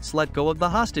terrorists let go of the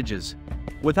hostages.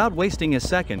 Without wasting a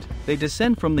second, they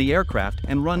descend from the aircraft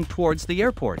and run towards the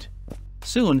airport.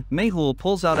 Soon, Mehul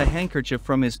pulls out a handkerchief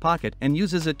from his pocket and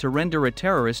uses it to render a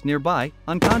terrorist nearby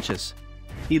unconscious.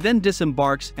 He then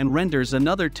disembarks and renders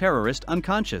another terrorist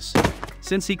unconscious.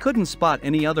 Since he couldn't spot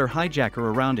any other hijacker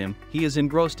around him, he is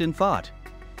engrossed in thought.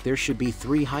 There should be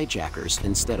 3 hijackers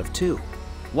instead of 2.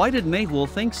 Why did Mehul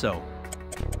think so?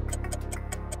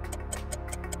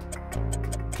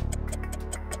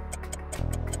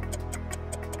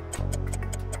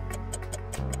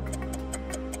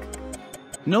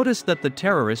 Notice that the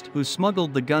terrorist who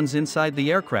smuggled the guns inside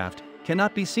the aircraft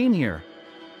cannot be seen here.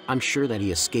 I'm sure that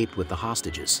he escaped with the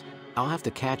hostages. I'll have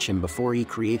to catch him before he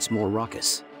creates more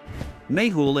ruckus.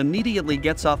 Mehul immediately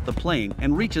gets off the plane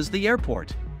and reaches the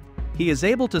airport. He is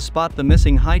able to spot the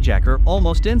missing hijacker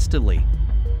almost instantly.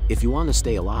 If you want to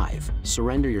stay alive,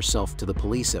 surrender yourself to the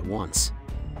police at once.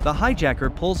 The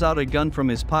hijacker pulls out a gun from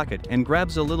his pocket and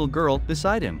grabs a little girl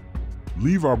beside him.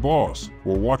 Leave our boss,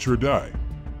 or watch her die.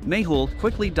 Mehul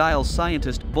quickly dials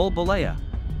scientist Bulbulaya.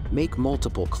 Make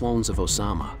multiple clones of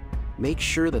Osama. Make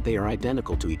sure that they are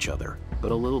identical to each other,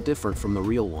 but a little different from the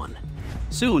real one.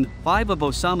 Soon, 5 of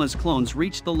Osama's clones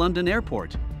reach the London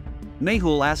airport.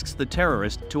 Mehul asks the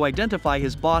terrorist to identify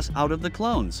his boss out of the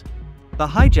clones. The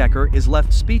hijacker is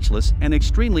left speechless and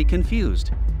extremely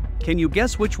confused. Can you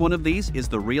guess which one of these is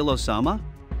the real Osama?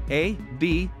 A,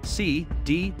 B, C,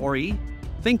 D, or E?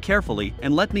 Think carefully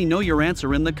and let me know your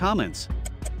answer in the comments.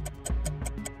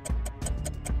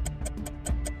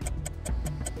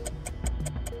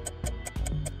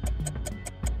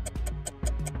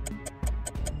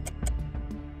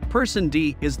 Person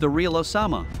D is the real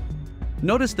Osama.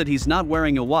 Notice that he's not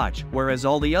wearing a watch, whereas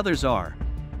all the others are.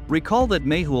 Recall that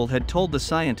Mehul had told the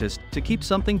scientist to keep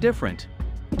something different.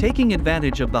 Taking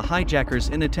advantage of the hijacker's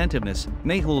inattentiveness,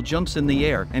 Mehul jumps in the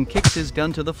air and kicks his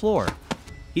gun to the floor.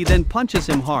 He then punches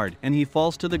him hard and he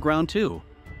falls to the ground too.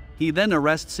 He then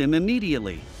arrests him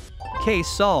immediately. Case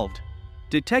solved.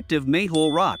 Detective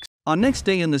Mehul rocks. On next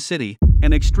day in the city,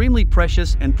 an extremely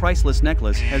precious and priceless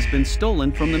necklace has been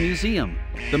stolen from the museum.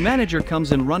 The manager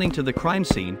comes in running to the crime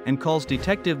scene and calls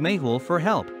Detective Mehul for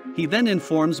help. He then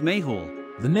informs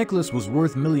Mehul. The necklace was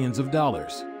worth millions of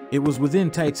dollars. It was within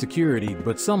tight security,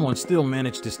 but someone still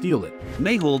managed to steal it.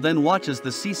 Mehul then watches the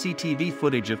CCTV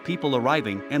footage of people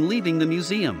arriving and leaving the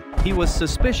museum. He was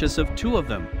suspicious of 2 of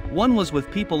them. One was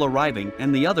with people arriving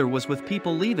and the other was with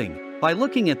people leaving. By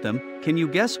looking at them, can you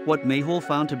guess what Mehul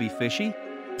found to be fishy?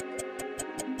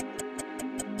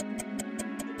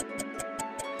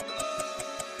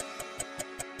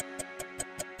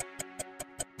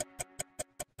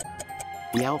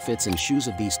 The outfits and shoes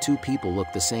of these 2 people look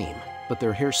the same, but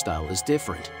their hairstyle is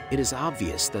different. It is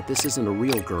obvious that this isn't a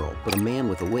real girl but a man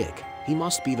with a wig. He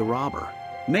must be the robber.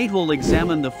 Mehul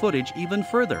examined the footage even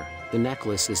further. The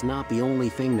necklace is not the only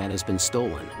thing that has been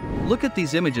stolen. Look at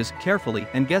these images carefully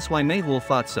and guess why Mehul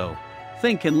thought so.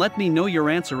 Think and let me know your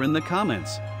answer in the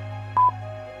comments.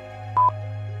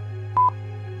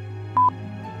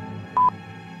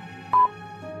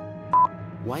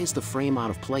 Why is the frame out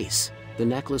of place? The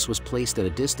necklace was placed at a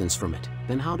distance from it.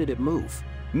 Then how did it move?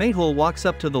 Mehul walks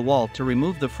up to the wall to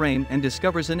remove the frame and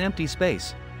discovers an empty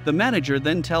space. The manager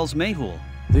then tells Mehul.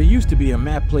 There used to be a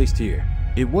map placed here.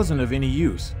 It wasn't of any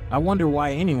use. I wonder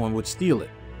why anyone would steal it.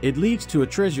 It leads to a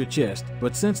treasure chest,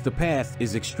 but since the path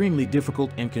is extremely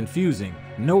difficult and confusing,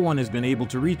 no one has been able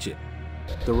to reach it.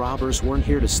 The robbers weren't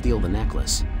here to steal the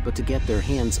necklace, but to get their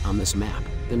hands on this map.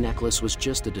 The necklace was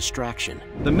just a distraction.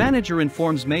 The manager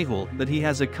informs Mehul that he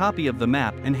has a copy of the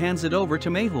map and hands it over to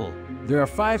Mehul. There are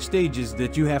 5 stages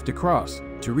that you have to cross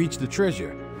to reach the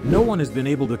treasure. No one has been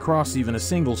able to cross even a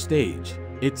single stage.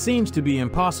 It seems to be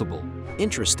impossible.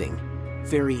 Interesting.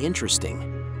 Very interesting.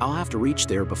 I'll have to reach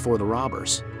there before the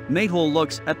robbers. Mehul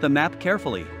looks at the map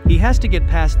carefully. He has to get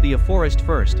past the forest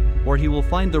first, or he will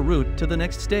find the route to the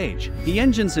next stage. He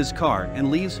engines his car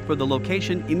and leaves for the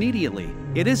location immediately.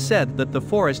 It is said that the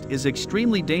forest is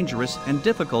extremely dangerous and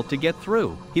difficult to get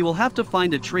through. He will have to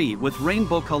find a tree with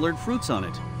rainbow-colored fruits on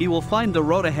it. He will find the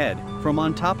road ahead from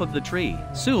on top of the tree.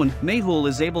 Soon, Mehul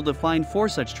is able to find 4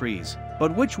 such trees.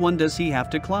 But which one does he have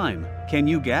to climb? Can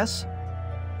you guess?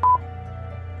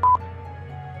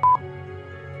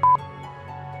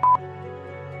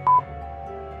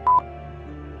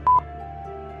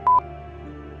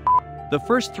 The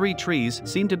first 3 trees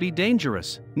seem to be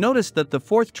dangerous. Notice that the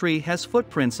 4th tree has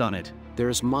footprints on it. There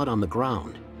is mud on the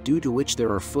ground, due to which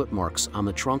there are footmarks on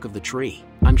the trunk of the tree.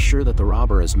 I'm sure that the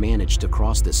robber has managed to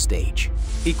cross this stage.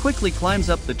 He quickly climbs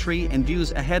up the tree and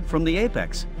views ahead from the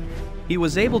apex. He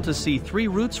was able to see 3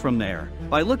 routes from there.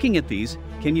 By looking at these,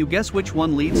 can you guess which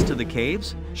one leads to the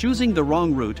caves? Choosing the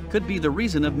wrong route could be the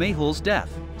reason of Mehul's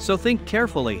death. So think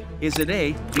carefully, is it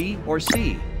A, B, or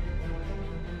C?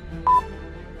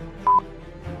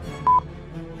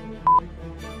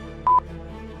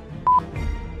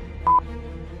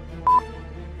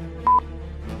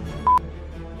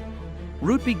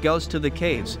 Route B goes to the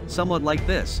caves, somewhat like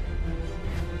this.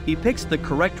 He picks the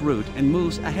correct route and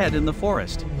moves ahead in the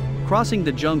forest. Crossing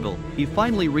the jungle, he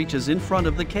finally reaches in front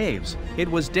of the caves. It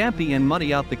was dampy and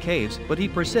muddy out the caves, but he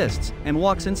persists and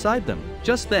walks inside them.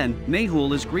 Just then,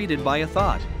 Mehul is greeted by a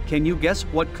thought. Can you guess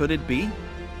what could it be?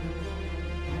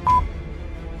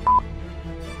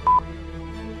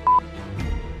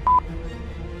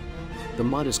 The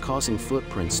mud is causing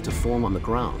footprints to form on the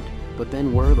ground. But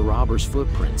then where are the robbers'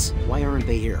 footprints? Why aren't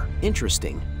they here?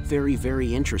 Interesting. Very,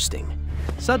 very interesting.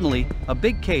 Suddenly, a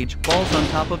big cage falls on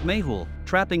top of Mehul,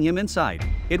 trapping him inside.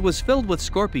 It was filled with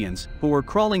scorpions, who were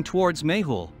crawling towards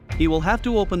Mehul. He will have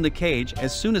to open the cage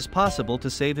as soon as possible to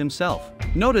save himself.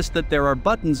 Notice that there are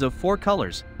buttons of 4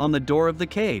 colors on the door of the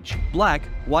cage: black,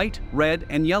 white, red,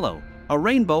 and yellow. A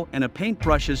rainbow and a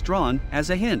paintbrush is drawn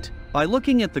as a hint. By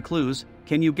looking at the clues,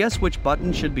 can you guess which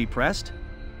button should be pressed?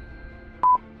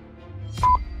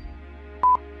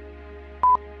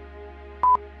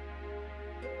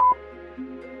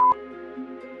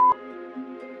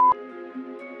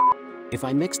 If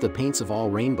I mix the paints of all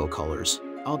rainbow colors,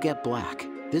 I'll get black.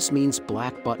 This means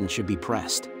black button should be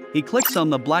pressed. He clicks on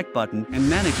the black button and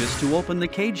manages to open the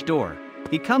cage door.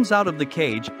 He comes out of the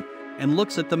cage and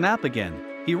looks at the map again.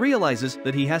 He realizes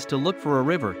that he has to look for a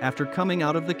river after coming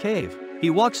out of the cave. He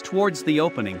walks towards the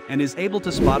opening and is able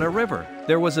to spot a river.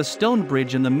 There was a stone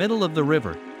bridge in the middle of the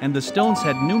river, and the stones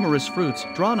had numerous fruits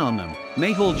drawn on them.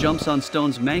 Mehul jumps on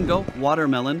stones mango,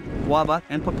 watermelon, guava,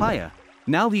 and papaya.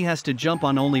 Now he has to jump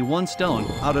on only one stone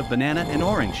out of banana and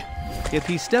orange. If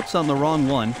he steps on the wrong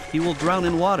one, he will drown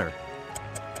in water.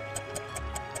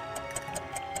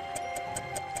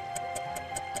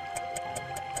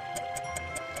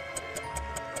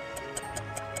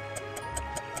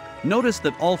 Notice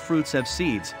that all fruits have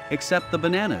seeds, except the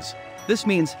bananas. This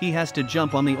means he has to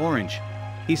jump on the orange.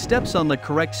 He steps on the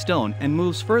correct stone and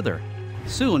moves further.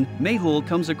 Soon, Mehul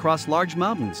comes across large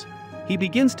mountains. He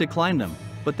begins to climb them,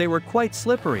 but they were quite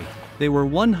slippery. They were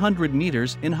 100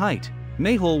 meters in height.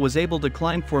 Mehul was able to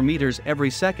climb 4 meters every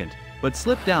second, but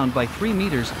slipped down by 3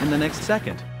 meters in the next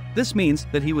second. This means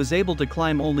that he was able to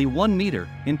climb only 1 meter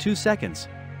in 2 seconds.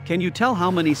 Can you tell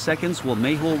how many seconds will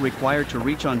Mehul require to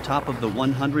reach on top of the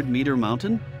 100-meter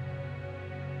mountain?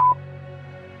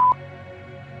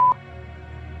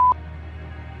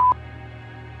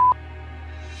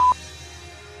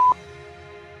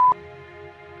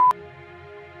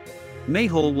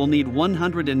 Mehul will need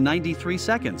 193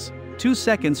 seconds. 2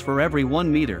 seconds for every 1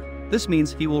 meter. This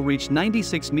means he will reach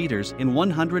 96 meters in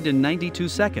 192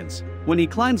 seconds. When he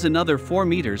climbs another 4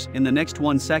 meters in the next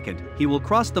 1 second, he will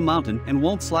cross the mountain and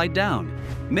won't slide down.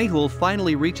 Mehul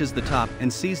finally reaches the top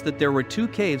and sees that there were 2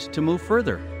 caves to move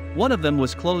further. One of them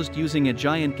was closed using a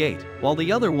giant gate, while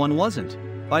the other one wasn't.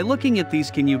 By looking at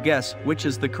these, can you guess which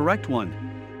is the correct one?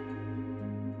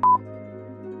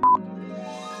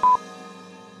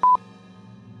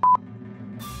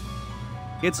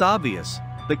 It's obvious.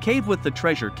 The cave with the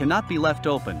treasure cannot be left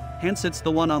open, hence it's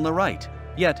the one on the right.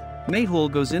 Yet,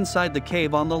 Mehul goes inside the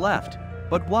cave on the left.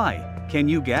 But why? Can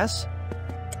you guess?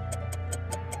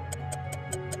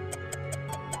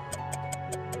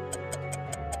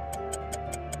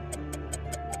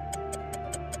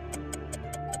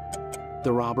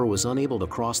 The robber was unable to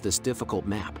cross this difficult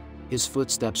map. His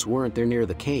footsteps weren't there near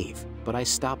the cave, but I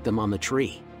stopped them on the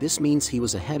tree. This means he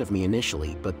was ahead of me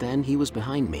initially, but then he was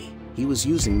behind me. He was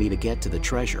using me to get to the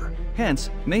treasure. Hence,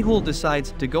 Mehul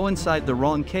decides to go inside the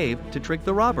wrong cave to trick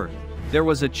the robber. There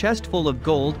was a chest full of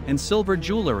gold and silver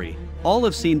jewelry. All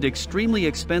have seemed extremely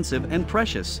expensive and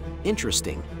precious.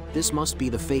 Interesting. This must be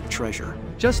the fake treasure.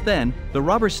 Just then, the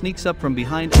robber sneaks up from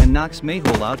behind and knocks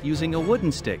Mehul out using a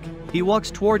wooden stick. He walks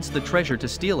towards the treasure to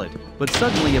steal it, but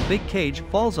suddenly a big cage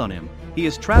falls on him. He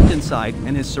is trapped inside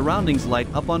and his surroundings light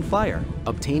up on fire.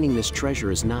 Obtaining this treasure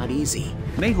is not easy.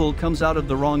 Mehul comes out of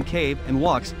the wrong cave and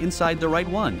walks inside the right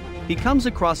one. He comes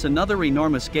across another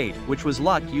enormous gate which was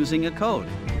locked using a code.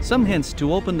 Some hints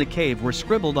to open the cave were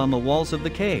scribbled on the walls of the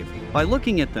cave. By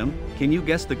looking at them, can you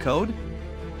guess the code?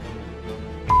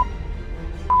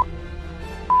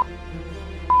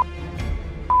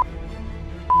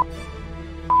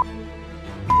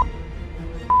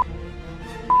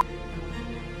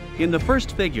 In the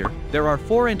first figure, there are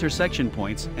 4 intersection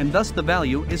points and thus the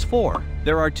value is 4.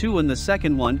 There are 2 in the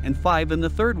second one and 5 in the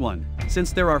third one.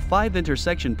 Since there are 5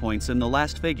 intersection points in the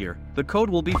last figure, the code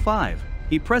will be 5.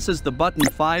 He presses the button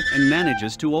 5 and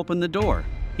manages to open the door.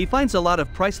 He finds a lot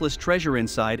of priceless treasure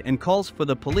inside and calls for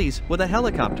the police with a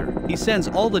helicopter. He sends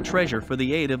all the treasure for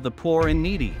the aid of the poor and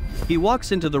needy. He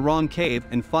walks into the wrong cave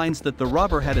and finds that the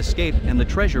robber had escaped and the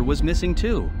treasure was missing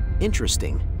too.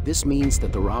 Interesting. This means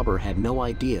that the robber had no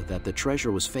idea that the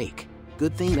treasure was fake.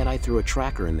 Good thing that I threw a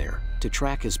tracker in there to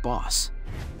track his boss.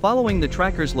 Following the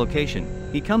tracker's location,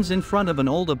 he comes in front of an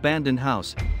old abandoned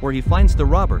house, where he finds the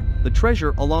robber, the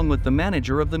treasure along with the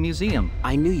manager of the museum.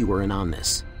 I knew you were in on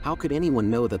this. How could anyone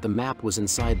know that the map was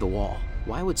inside the wall?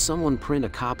 Why would someone print a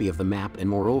copy of the map and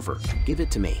moreover, give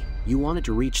it to me? You wanted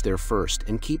to reach there first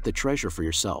and keep the treasure for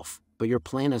yourself, but your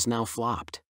plan has now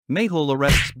flopped. Mehul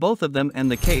arrests both of them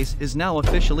and the case is now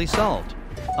officially solved.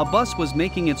 A bus was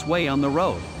making its way on the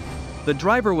road. The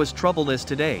driver was troubled as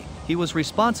today, he was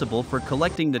responsible for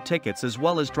collecting the tickets as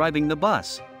well as driving the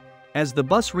bus. As the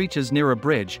bus reaches near a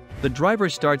bridge, the driver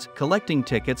starts collecting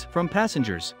tickets from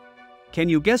passengers. Can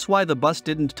you guess why the bus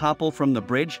didn't topple from the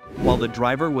bridge while the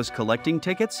driver was collecting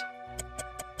tickets?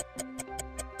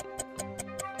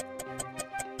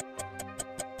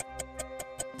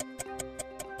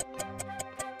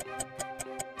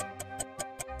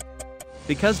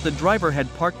 Because the driver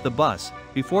had parked the bus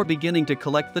before beginning to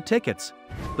collect the tickets.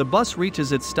 The bus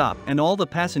reaches its stop and all the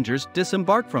passengers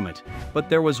disembark from it. But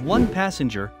there was one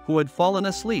passenger who had fallen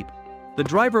asleep. The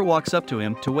driver walks up to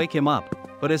him to wake him up,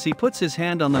 but as he puts his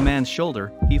hand on the man's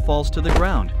shoulder, he falls to the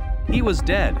ground. He was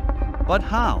dead. But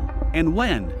how? And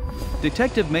when?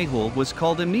 Detective Mehul was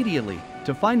called immediately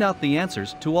to find out the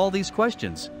answers to all these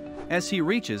questions. As he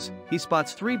reaches, he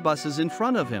spots 3 buses in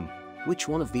front of him. Which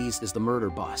one of these is the murder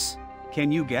bus?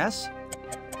 Can you guess?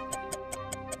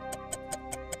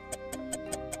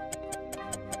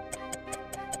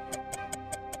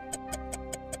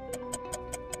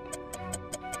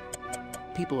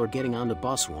 People are getting onto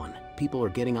bus 1. People are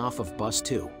getting off of bus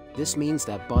 2. This means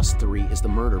that bus 3 is the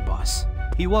murder bus.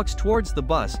 He walks towards the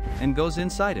bus and goes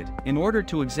inside it in order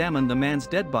to examine the man's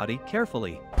dead body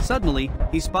carefully. Suddenly,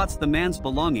 he spots the man's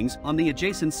belongings on the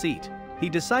adjacent seat. He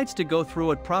decides to go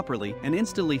through it properly and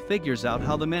instantly figures out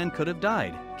how the man could have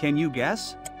died. Can you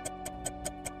guess?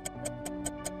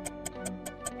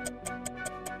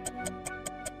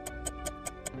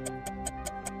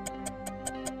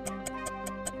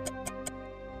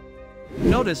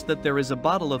 Notice that there is a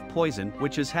bottle of poison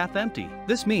which is half empty.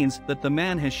 This means that the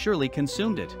man has surely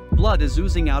consumed it. Blood is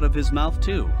oozing out of his mouth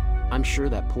too. I'm sure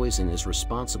that poison is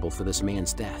responsible for this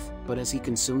man's death, but has he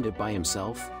consumed it by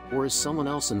himself? Or is someone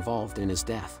else involved in his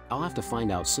death? I'll have to find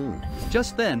out soon.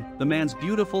 Just then, the man's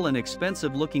beautiful and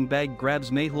expensive-looking bag grabs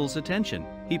Mehul's attention.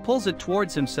 He pulls it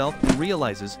towards himself and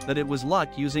realizes that it was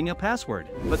locked using a password.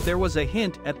 But there was a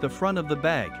hint at the front of the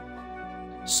bag.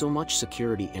 So much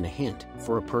security and a hint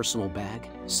for a personal bag?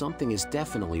 Something is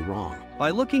definitely wrong. By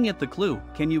looking at the clue,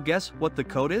 can you guess what the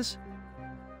code is?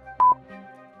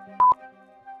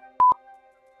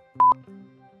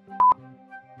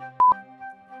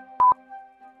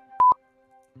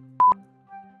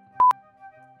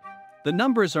 The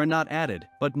numbers are not added,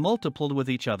 but multiplied with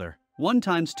each other. 1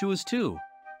 times 2 is 2.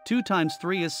 2 times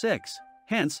 3 is 6.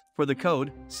 Hence, for the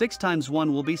code, 6 times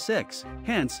 1 will be 6.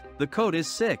 Hence, the code is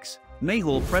 6.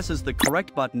 Mehul presses the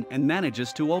correct button and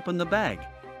manages to open the bag.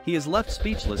 He is left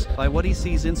speechless by what he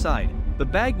sees inside. The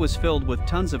bag was filled with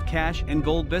tons of cash and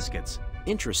gold biscuits.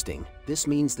 Interesting. This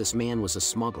means this man was a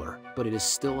smuggler, but it is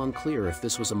still unclear if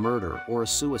this was a murder or a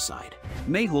suicide.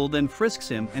 Mehul then frisks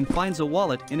him and finds a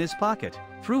wallet in his pocket.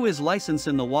 Through his license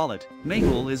in the wallet,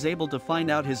 Mehul is able to find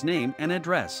out his name and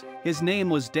address. His name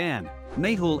was Dan.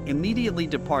 Mehul immediately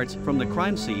departs from the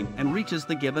crime scene and reaches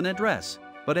the given address.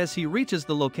 But as he reaches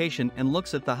the location and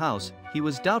looks at the house, he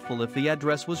was doubtful if the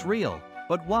address was real.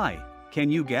 But why?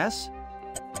 Can you guess?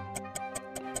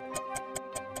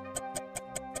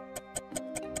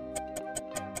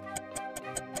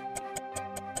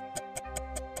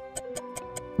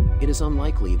 It is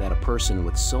unlikely that a person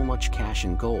with so much cash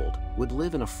and gold would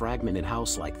live in a fragmented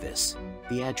house like this.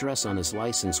 The address on his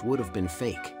license would have been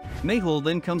fake. Mehul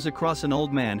then comes across an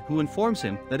old man who informs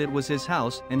him that it was his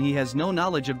house and he has no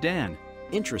knowledge of Dan.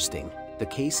 Interesting. The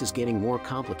case is getting more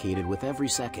complicated with every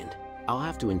second. I'll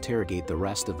have to interrogate the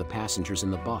rest of the passengers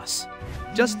in the bus.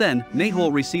 Just then,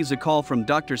 Mehul receives a call from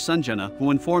Dr. Sanjana,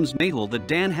 who informs Mehul that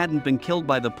Dan hadn't been killed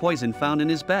by the poison found in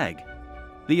his bag.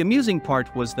 The amusing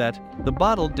part was that the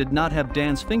bottle did not have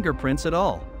Dan's fingerprints at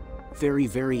all. Very,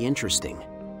 very interesting.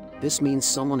 This means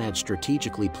someone had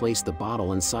strategically placed the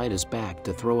bottle inside his bag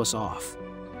to throw us off.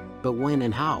 But when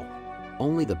and how?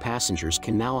 Only the passengers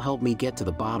can now help me get to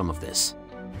the bottom of this.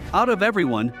 Out of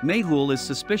everyone, Mehul is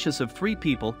suspicious of 3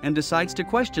 people and decides to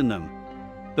question them.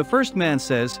 The first man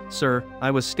says, "Sir, I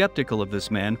was skeptical of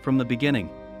this man from the beginning.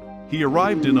 He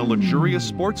arrived in a luxurious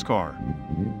sports car.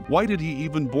 Why did he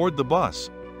even board the bus?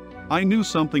 I knew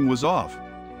something was off."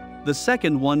 The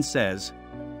second one says,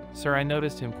 Sir, I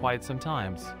noticed him quite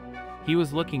sometimes. He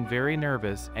was looking very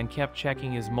nervous and kept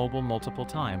checking his mobile multiple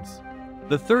times.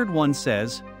 The third one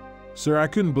says, Sir, I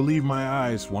couldn't believe my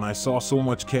eyes when I saw so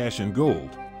much cash and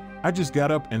gold. I just got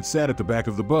up and sat at the back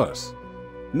of the bus.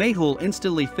 Mehul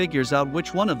instantly figures out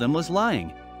which one of them was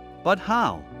lying. But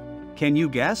how? Can you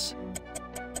guess?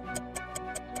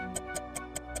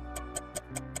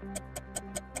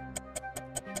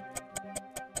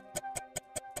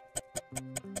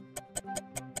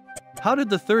 How did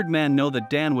the third man know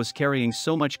that Dan was carrying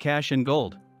so much cash and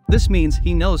gold? This means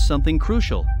he knows something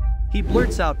crucial. He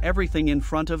blurts out everything in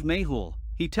front of Mehul.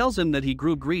 He tells him that he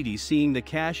grew greedy seeing the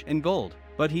cash and gold,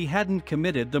 but he hadn't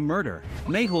committed the murder.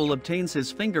 Mehul obtains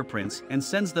his fingerprints and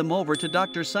sends them over to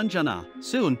Dr. Sanjana.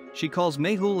 Soon, she calls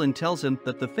Mehul and tells him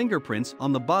that the fingerprints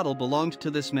on the bottle belonged to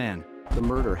this man. The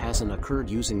murder hasn't occurred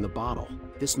using the bottle.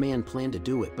 This man planned to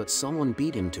do it, but someone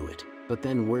beat him to it. But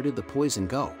then where did the poison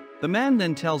go? The man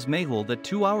then tells Mehul that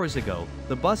 2 hours ago,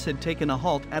 the bus had taken a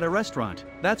halt at a restaurant.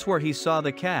 That's where he saw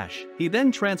the cash. He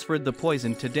then transferred the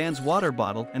poison to Dan's water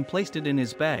bottle and placed it in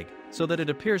his bag, so that it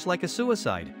appears like a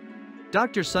suicide.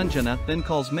 Dr. Sanjana then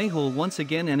calls Mehul once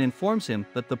again and informs him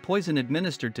that the poison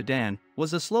administered to Dan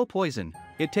was a slow poison.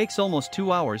 It takes almost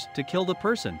 2 hours to kill the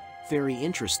person. Very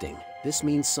interesting. This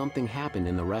means something happened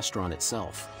in the restaurant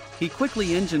itself. He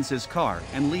quickly engines his car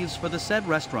and leaves for the said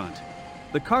restaurant.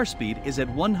 The car speed is at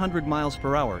 100 miles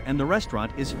per hour and the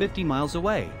restaurant is 50 miles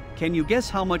away. Can you guess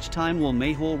how much time will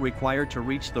Mehul require to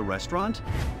reach the restaurant?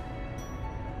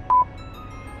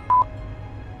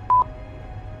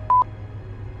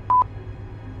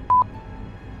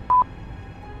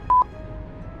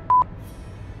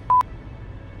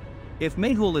 If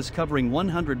Mehul is covering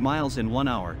 100 miles in 1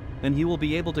 hour, then he will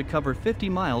be able to cover 50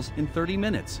 miles in 30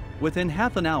 minutes. Within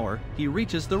half an hour, he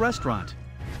reaches the restaurant.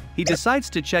 He decides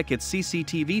to check its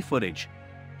CCTV footage.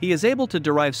 He is able to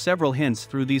derive several hints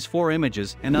through these 4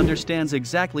 images and understands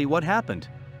exactly what happened.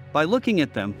 By looking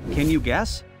at them, can you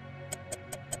guess?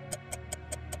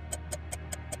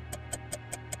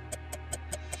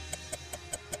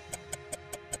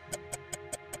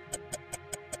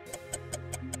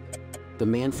 The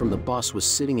man from the bus was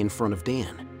sitting in front of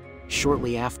Dan.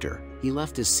 Shortly after, he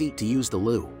left his seat to use the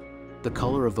loo. The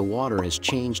color of the water has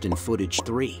changed in footage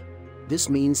 3. This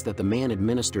means that the man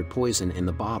administered poison in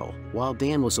the bottle while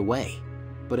Dan was away.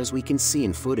 But as we can see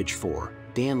in footage 4,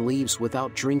 Dan leaves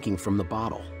without drinking from the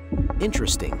bottle.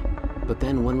 Interesting. But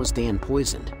then when was Dan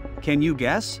poisoned? Can you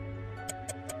guess?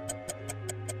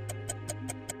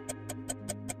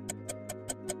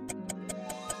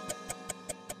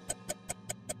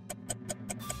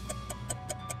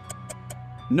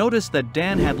 Notice that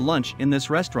Dan had lunch in this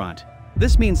restaurant.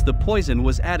 This means the poison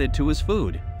was added to his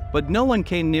food. But no one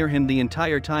came near him the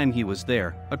entire time he was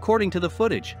there, according to the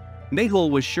footage. Mehul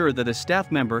was sure that a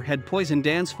staff member had poisoned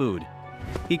Dan's food.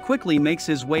 He quickly makes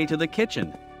his way to the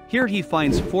kitchen. Here he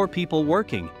finds 4 people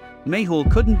working. Mehul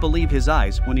couldn't believe his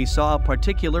eyes when he saw a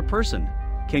particular person.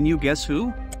 Can you guess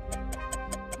who?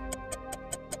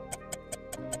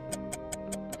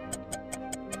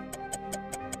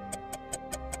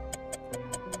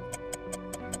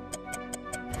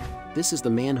 This is the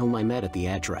man whom I met at the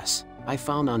address I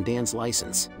found on Dan's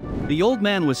license. The old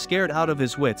man was scared out of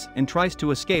his wits and tries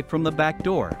to escape from the back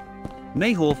door.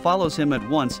 Mehul follows him at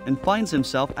once and finds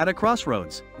himself at a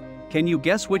crossroads. Can you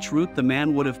guess which route the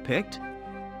man would have picked?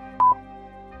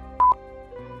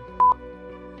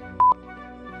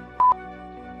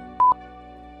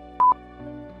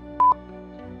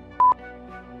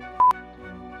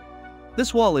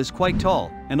 This wall is quite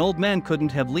tall, an old man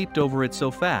couldn't have leaped over it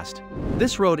so fast.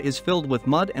 This road is filled with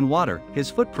mud and water, his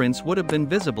footprints would have been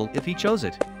visible if he chose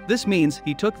it. This means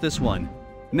he took this one.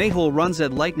 Mehul runs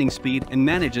at lightning speed and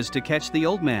manages to catch the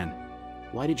old man.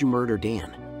 Why did you murder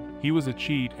Dan? He was a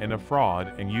cheat and a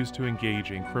fraud and used to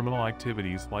engage in criminal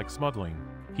activities like smuggling.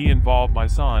 He involved my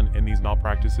son in these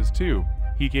malpractices too.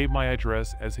 He gave my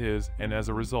address as his, and as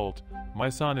a result, my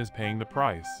son is paying the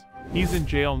price. He's in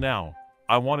jail now.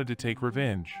 I wanted to take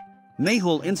revenge.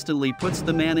 Mehul instantly puts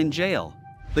the man in jail.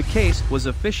 The case was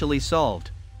officially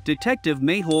solved. Detective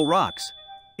Mehul rocks.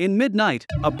 In midnight,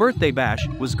 a birthday bash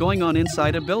was going on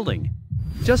inside a building.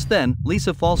 Just then,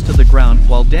 Lisa falls to the ground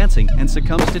while dancing and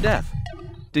succumbs to death.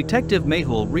 Detective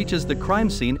Mehul reaches the crime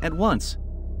scene at once.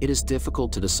 It is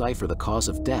difficult to decipher the cause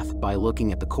of death by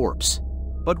looking at the corpse.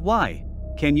 But why?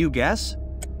 Can you guess?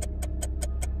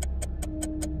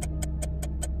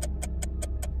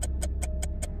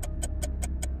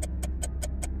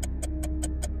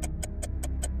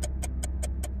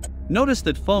 Notice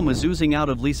that foam is oozing out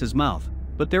of Lisa's mouth,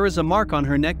 but there is a mark on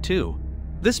her neck too.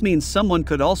 This means someone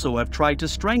could also have tried to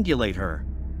strangulate her.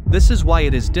 This is why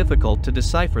it is difficult to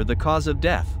decipher the cause of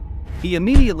death. He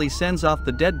immediately sends off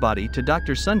the dead body to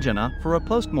Dr. Sanjana for a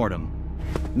postmortem.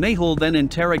 Mehul then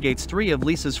interrogates 3 of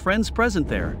Lisa's friends present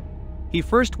there. He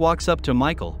first walks up to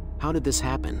Michael. How did this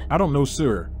happen? I don't know,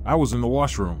 sir. I was in the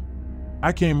washroom.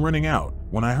 I came running out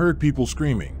when I heard people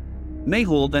screaming.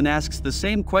 Mehul then asks the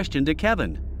same question to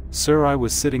Kevin. Sir, I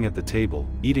was sitting at the table,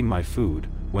 eating my food,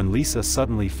 when Lisa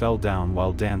suddenly fell down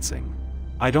while dancing.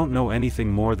 I don't know anything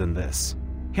more than this.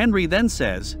 Henry then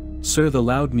says, Sir, the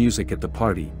loud music at the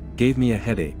party gave me a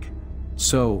headache.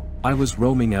 So, I was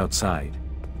roaming outside.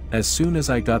 As soon as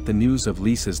I got the news of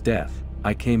Lisa's death,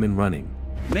 I came in running.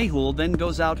 Mehul then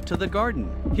goes out to the garden.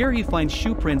 Here he finds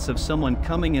shoe prints of someone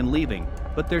coming and leaving,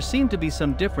 but there seem to be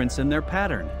some difference in their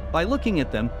pattern. By looking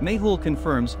at them, Mehul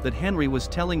confirms that Henry was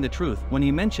telling the truth when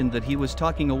he mentioned that he was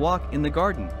taking a walk in the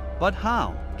garden. But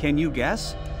how? Can you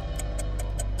guess?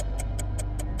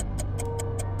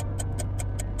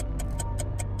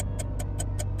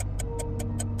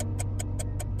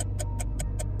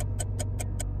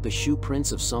 The shoe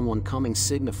prints of someone coming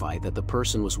signify that the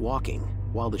person was walking,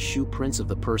 while the shoe prints of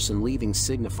the person leaving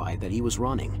signify that he was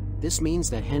running. This means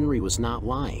that Henry was not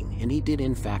lying and he did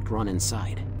in fact run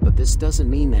inside. But this doesn't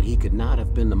mean that he could not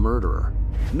have been the murderer.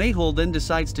 Mehul then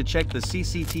decides to check the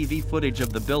CCTV footage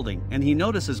of the building and he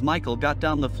notices Michael got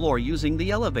down the floor using the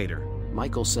elevator.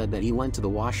 Michael said that he went to the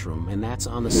washroom and that's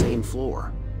on the same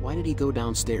floor. Why did he go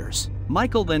downstairs?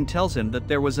 Michael then tells him that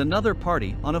there was another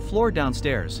party on a floor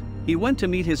downstairs. He went to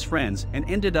meet his friends and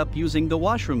ended up using the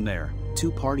washroom there.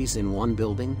 2 parties in one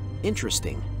building?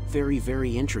 Interesting. Very,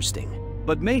 very interesting.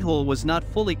 But Mehul was not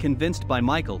fully convinced by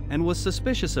Michael and was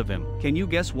suspicious of him. Can you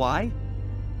guess why?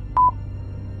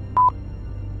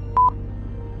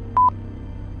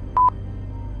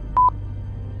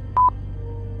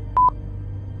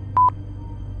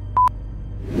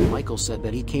 Michael said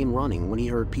that he came running when he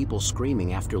heard people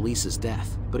screaming after Lisa's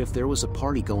death. But if there was a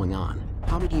party going on,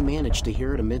 how did he manage to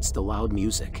hear it amidst the loud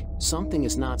music? Something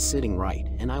is not sitting right,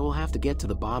 and I will have to get to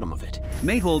the bottom of it.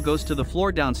 Mehul goes to the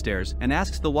floor downstairs and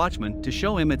asks the watchman to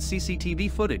show him its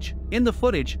CCTV footage. In the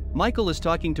footage, Michael is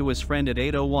talking to his friend at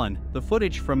 8:01. The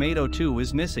footage from 8:02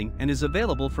 is missing and is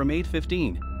available from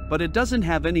 8:15. But it doesn't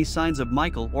have any signs of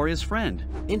Michael or his friend.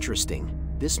 Interesting.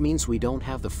 This means we don't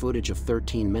have the footage of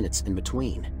 13 minutes in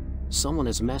between. Someone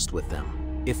has messed with them.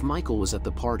 If Michael was at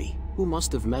the party, who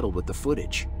must have meddled with the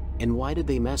footage? And why did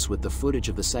they mess with the footage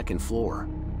of the second floor?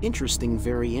 Interesting,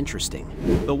 very interesting.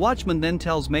 The watchman then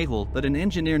tells Mehul that an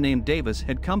engineer named Davis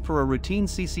had come for a routine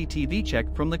CCTV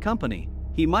check from the company.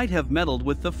 He might have meddled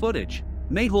with the footage.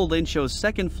 Mehul then shows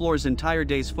second floor's entire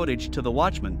day's footage to the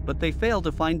watchman, but they fail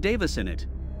to find Davis in it.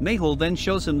 Mehul then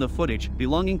shows him the footage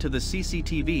belonging to the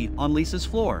CCTV on Lisa's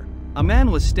floor. A man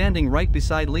was standing right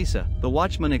beside Lisa. The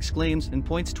watchman exclaims and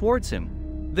points towards him.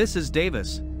 This is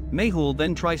Davis. Mehul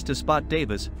then tries to spot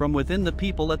Davis from within the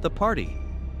people at the party.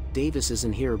 Davis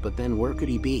isn't here, but then where could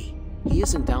he be? He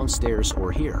isn't downstairs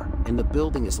or here, and the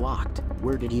building is locked.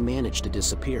 Where did he manage to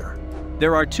disappear?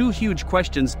 There are 2 huge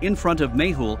questions in front of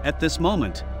Mehul at this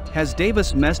moment. Has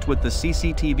Davis messed with the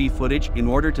CCTV footage in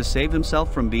order to save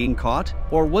himself from being caught,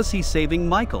 or was he saving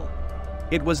Michael?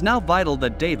 It was now vital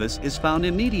that Davis is found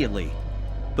immediately.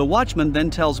 The watchman then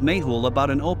tells Mehul about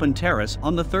an open terrace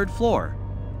on the 3rd floor.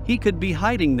 He could be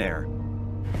hiding there.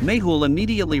 Mehul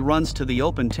immediately runs to the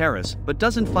open terrace but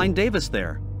doesn't find Davis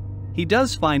there. He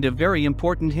does find a very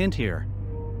important hint here.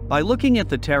 By looking at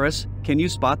the terrace, can you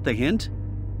spot the hint?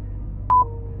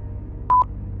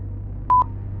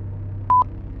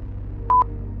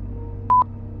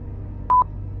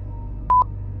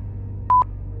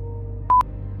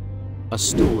 A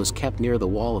stool is kept near the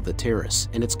wall of the terrace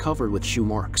and it's covered with shoe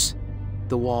marks.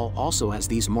 The wall also has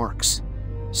these marks.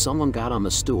 Someone got on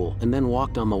the stool and then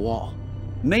walked on the wall.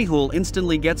 Mehul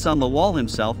instantly gets on the wall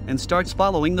himself and starts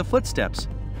following the footsteps.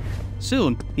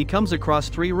 Soon, he comes across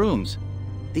 3 rooms.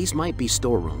 These might be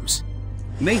storerooms.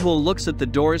 Mehul looks at the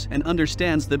doors and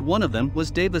understands that one of them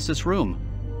was Davis's room.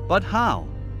 But how?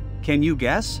 Can you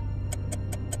guess?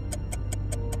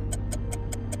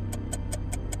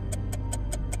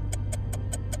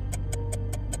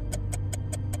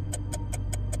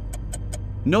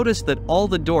 Notice that all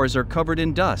the doors are covered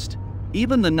in dust.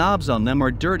 Even the knobs on them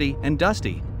are dirty and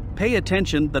dusty. Pay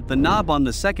attention that the knob on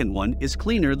the second one is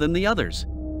cleaner than the others.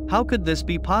 How could this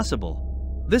be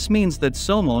possible? This means that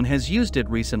someone has used it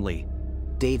recently.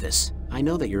 Davis, I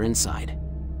know that you're inside.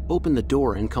 Open the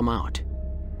door and come out.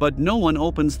 But no one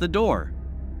opens the door.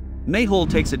 Mehul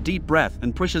takes a deep breath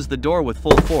and pushes the door with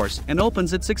full force and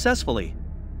opens it successfully.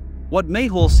 What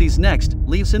Mayhul sees next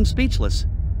leaves him speechless.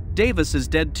 Davis is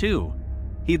dead too.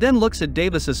 He then looks at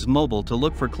Davis's mobile to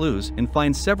look for clues and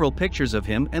finds several pictures of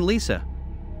him and Lisa.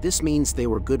 This means they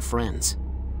were good friends.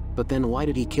 But then why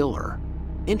did he kill her?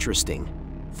 Interesting.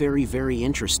 Very, very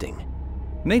interesting.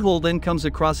 Mayhul then comes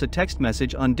across a text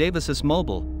message on Davis's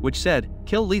mobile, which said,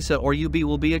 "Kill Lisa or UB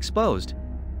will be exposed."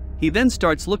 He then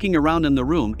starts looking around in the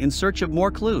room in search of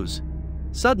more clues.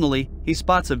 Suddenly, he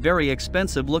spots a very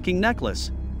expensive-looking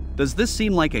necklace. Does this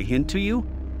seem like a hint to you?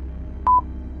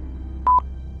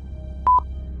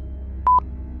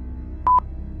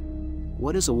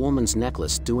 What is a woman's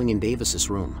necklace doing in Davis's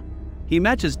room? He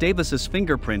matches Davis's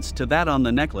fingerprints to that on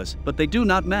the necklace, but they do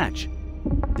not match.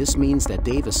 This means that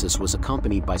Davis's was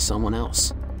accompanied by someone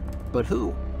else. But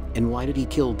who? And why did he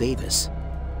kill Davis?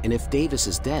 And if Davis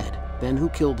is dead, then who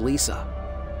killed Lisa?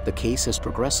 The case is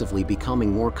progressively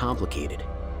becoming more complicated.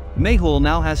 Mayhul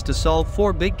now has to solve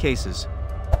 4 big cases.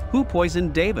 Who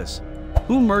poisoned Davis?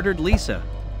 Who murdered Lisa?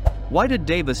 Why did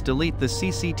Davis delete the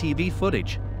CCTV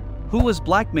footage? Who was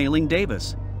blackmailing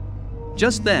Davis?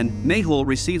 Just then, Mayhul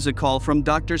receives a call from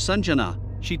Dr. Sanjana.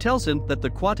 She tells him that the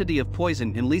quantity of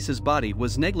poison in Lisa's body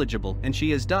was negligible and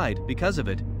she has died because of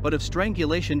it, but of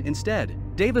strangulation instead.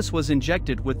 Davis was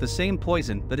injected with the same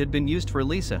poison that had been used for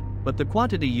Lisa, but the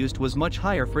quantity used was much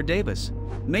higher for Davis.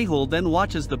 Mayhul then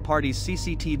watches the party's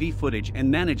CCTV footage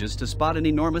and manages to spot an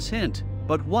enormous hint.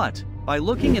 But what? By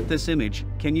looking at this image,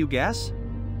 can you guess?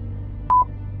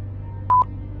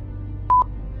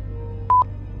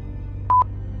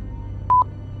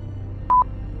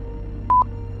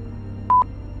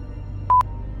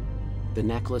 The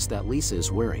necklace that Lisa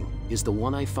is wearing is the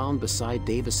one I found beside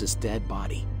Davis's dead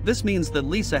body. This means that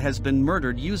Lisa has been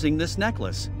murdered using this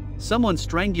necklace. Someone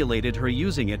strangulated her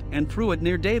using it and threw it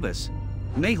near Davis.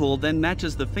 Mayhul then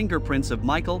matches the fingerprints of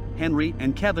Michael, Henry,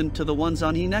 and Kevin to the ones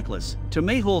on his necklace. To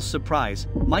Mayhul's surprise,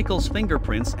 Michael's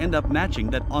fingerprints end up matching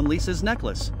that on Lisa's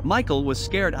necklace. Michael was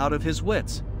scared out of his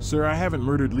wits. Sir, I haven't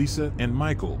murdered Lisa and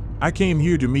Michael. I came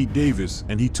here to meet Davis,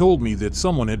 and he told me that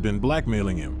someone had been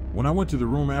blackmailing him. When I went to the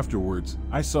room afterwards,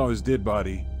 I saw his dead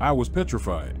body. I was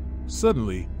petrified.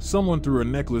 Suddenly, someone threw a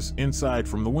necklace inside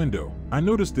from the window. I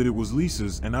noticed that it was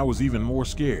Lisa's, and I was even more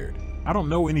scared. I don't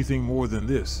know anything more than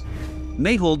this.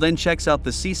 Mayhul then checks out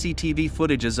the CCTV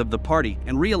footages of the party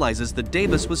and realizes that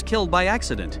Davis was killed by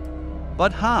accident.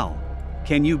 But how?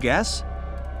 Can you guess?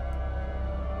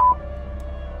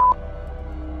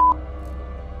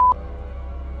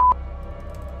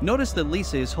 Notice that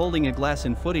Lisa is holding a glass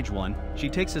in footage 1, she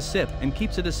takes a sip and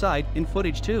keeps it aside in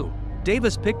footage 2.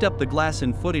 Davis picked up the glass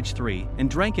in footage 3 and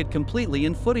drank it completely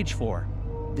in footage 4.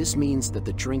 This means that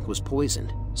the drink was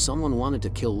poisoned. Someone wanted to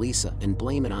kill Lisa and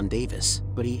blame it on Davis,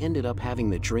 but he ended up having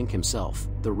the drink himself.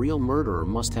 The real murderer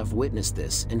must have witnessed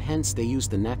this, and hence they used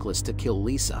the necklace to kill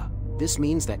Lisa. This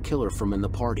means that killer from in the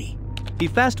party. He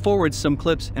fast forwards some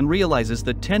clips and realizes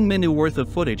that 10 minutes worth of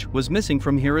footage was missing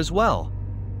from here as well.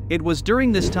 It was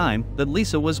during this time that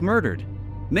Lisa was murdered.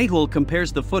 Mayhul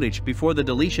compares the footage before the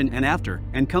deletion and after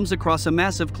and comes across a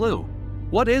massive clue.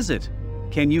 What is it?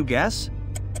 Can you guess?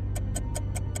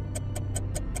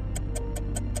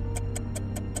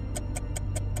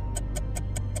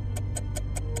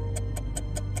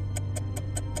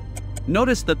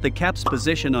 Notice that the cap's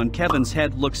position on Kevin's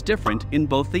head looks different in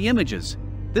both the images.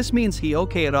 This means he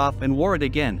okayed it off and wore it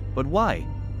again, but why?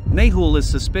 Mayhul is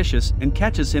suspicious and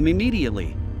catches him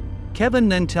immediately. Kevin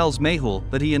then tells Mayhul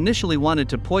that he initially wanted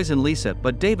to poison Lisa,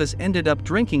 but Davis ended up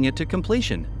drinking it to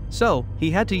completion. So,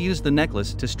 he had to use the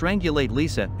necklace to strangulate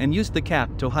Lisa and used the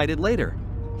cap to hide it later.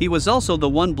 He was also the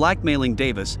one blackmailing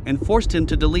Davis and forced him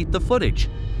to delete the footage.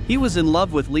 He was in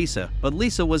love with Lisa, but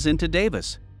Lisa was into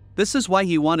Davis. This is why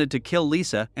he wanted to kill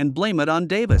Lisa and blame it on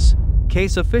Davis.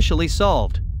 Case officially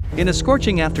solved. In a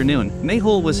scorching afternoon,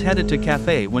 Mayhul was headed to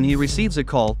cafe when he receives a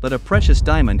call that a precious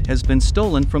diamond has been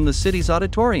stolen from the city's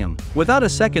auditorium. Without a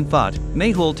second thought,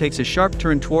 Mayhul takes a sharp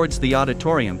turn towards the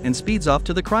auditorium and speeds off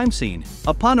to the crime scene.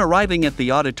 Upon arriving at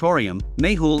the auditorium,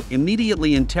 Mayhul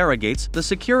immediately interrogates the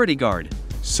security guard.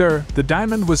 Sir, the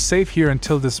diamond was safe here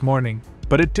until this morning,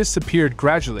 but it disappeared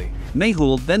gradually.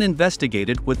 Mayhul then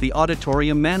investigated with the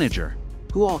auditorium manager.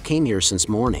 Who all came here since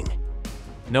morning?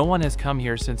 No one has come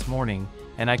here since morning,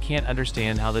 and I can't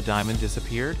understand how the diamond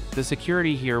disappeared. The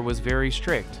security here was very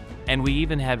strict, and we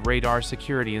even had radar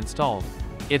security installed.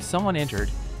 If someone entered,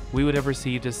 we would have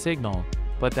received a signal,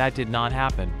 but that did not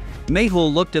happen.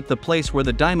 Mayhul looked at the place where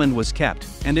the diamond was kept,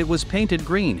 and it was painted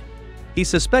green. He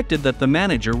suspected that the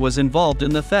manager was involved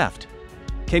in the theft.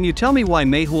 Can you tell me why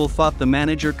Mayhul thought the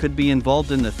manager could be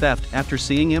involved in the theft after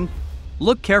seeing him?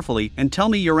 Look carefully and tell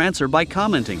me your answer by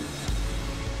commenting.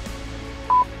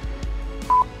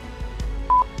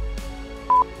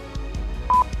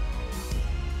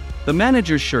 The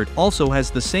manager's shirt also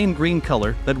has the same green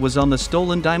color that was on the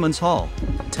stolen diamonds haul.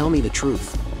 Tell me the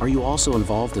truth. Are you also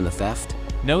involved in the theft?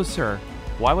 No, sir.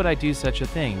 Why would I do such a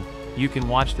thing? You can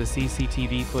watch the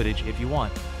CCTV footage if you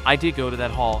want. I did go to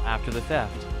that hall after the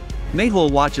theft.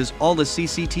 Mehul watches all the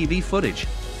CCTV footage.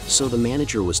 So the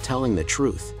manager was telling the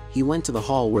truth. He went to the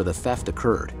hall where the theft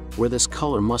occurred, where this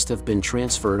color must have been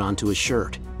transferred onto his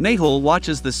shirt. Mehul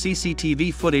watches the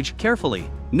CCTV footage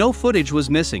carefully. No footage was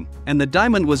missing, and the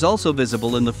diamond was also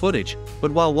visible in the footage,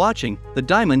 but while watching, the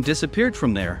diamond disappeared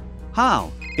from there.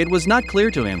 How? It was not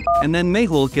clear to him, and then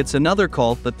Mehul gets another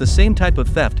call that the same type of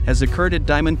theft has occurred at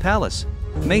Diamond Palace.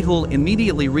 Mehul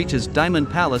immediately reaches Diamond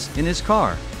Palace in his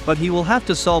car, but he will have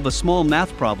to solve a small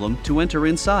math problem to enter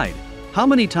inside. How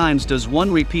many times does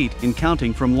 1 repeat in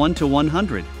counting from 1 to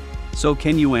 100? So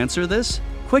can you answer this?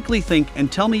 Quickly think and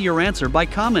tell me your answer by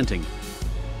commenting.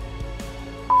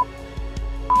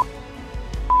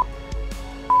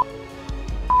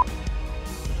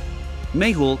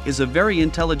 Mehul is a very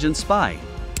intelligent spy.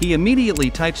 He immediately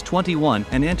types 21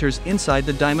 and enters inside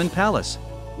the Diamond Palace.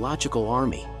 Logical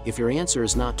army. If your answer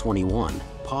is not 21,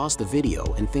 pause the video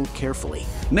and think carefully.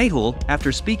 Mehul,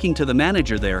 after speaking to the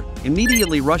manager there,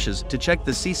 immediately rushes to check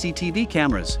the CCTV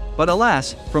cameras. But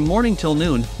alas, from morning till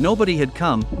noon, nobody had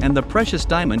come, and the precious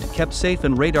diamond kept safe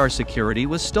in radar security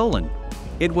was stolen.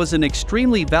 It was an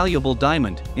extremely valuable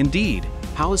diamond, indeed.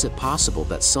 How is it possible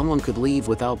that someone could leave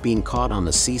without being caught on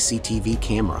the CCTV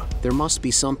camera? There must be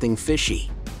something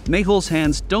fishy. Mehul's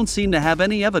hands don't seem to have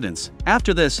any evidence.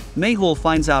 After this, Mehul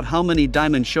finds out how many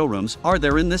diamond showrooms are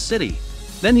there in this city.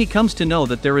 Then he comes to know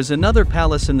that there is another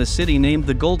palace in the city named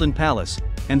the Golden Palace,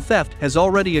 and theft has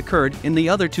already occurred in the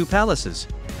other 2 palaces.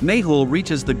 Mehul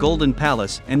reaches the Golden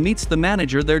Palace and meets the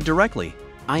manager there directly.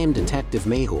 I am Detective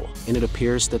Mehul, and it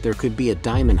appears that there could be a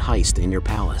diamond heist in your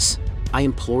palace. I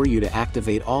implore you to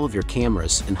activate all of your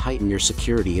cameras and heighten your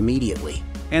security immediately.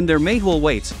 And there Mehul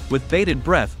waits, with bated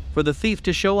breath, for the thief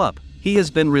to show up. He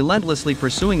has been relentlessly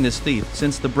pursuing this thief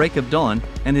since the break of dawn,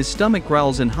 and his stomach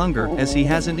growls in hunger as he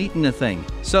hasn't eaten a thing.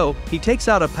 So, he takes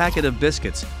out a packet of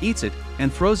biscuits, eats it,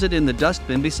 and throws it in the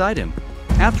dustbin beside him.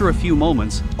 After a few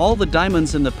moments, all the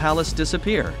diamonds in the palace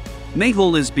disappear.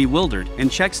 Mehul is bewildered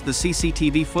and checks the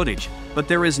CCTV footage, but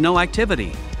there is no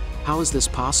activity. How is this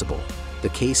possible? The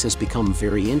case has become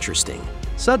very interesting.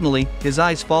 Suddenly, his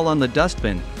eyes fall on the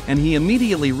dustbin, and he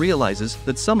immediately realizes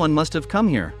that someone must have come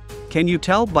here. Can you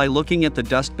tell by looking at the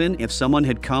dustbin if someone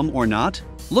had come or not?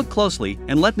 Look closely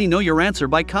and let me know your answer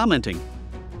by commenting.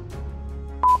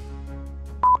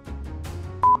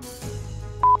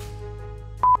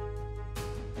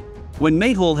 When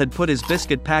Mehul had put his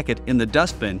biscuit packet in the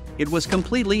dustbin, it was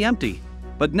completely empty.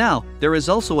 But now, there is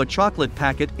also a chocolate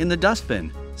packet in the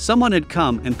dustbin. Someone had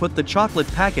come and put the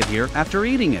chocolate packet here after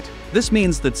eating it. This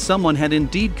means that someone had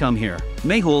indeed come here.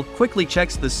 Mehul quickly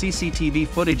checks the CCTV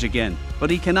footage again, but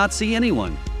he cannot see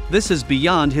anyone. This is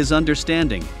beyond his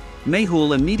understanding.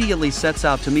 Mehul immediately sets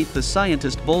out to meet the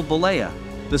scientist Bulbulea.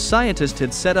 The scientist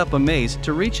had set up a maze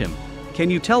to reach him. Can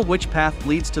you tell which path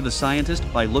leads to the scientist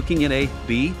by looking at A,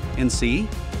 B, and C?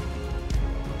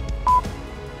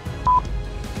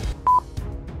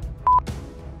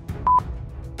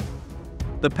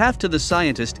 The path to the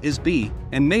scientist is B,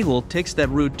 and Mehul takes that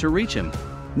route to reach him.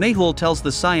 Mehul tells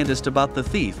the scientist about the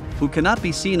thief, who cannot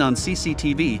be seen on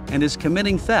CCTV and is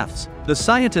committing thefts. The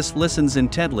scientist listens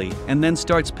intently and then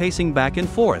starts pacing back and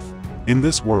forth. In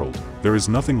this world, there is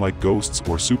nothing like ghosts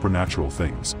or supernatural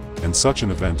things, and such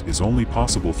an event is only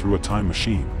possible through a time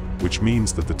machine, which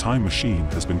means that the time machine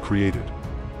has been created.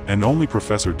 And only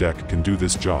Professor Deck can do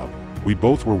this job. We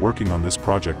both were working on this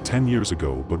project 10 years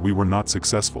ago, but we were not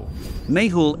successful.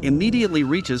 Mehul immediately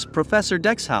reaches Professor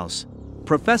Deck's house.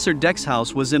 Professor Deck's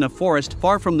house was in a forest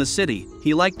far from the city.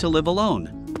 He liked to live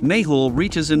alone. Mehul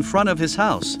reaches in front of his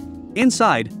house.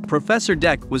 Inside, Professor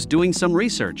Deck was doing some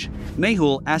research.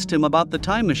 Mehul asked him about the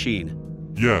time machine.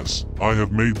 Yes, I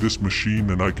have made this machine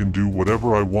and I can do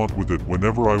whatever I want with it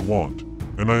whenever I want.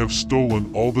 And I have stolen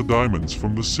all the diamonds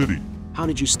from the city. How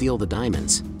did you steal the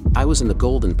diamonds? I was in the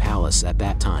Golden Palace at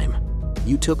that time.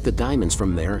 You took the diamonds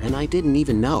from there and I didn't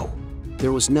even know.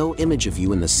 There was no image of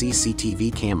you in the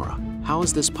CCTV camera. How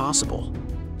is this possible?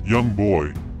 Young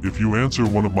boy, if you answer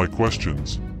one of my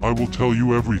questions, I will tell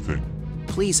you everything.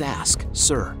 Please ask,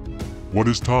 sir. What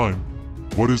is time?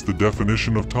 What is the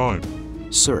definition of time?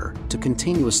 Sir, to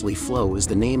continuously flow is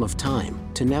the name of time.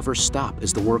 To never stop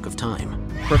is the work of time.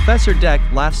 Professor Deck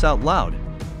laughs out loud.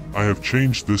 I have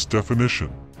changed this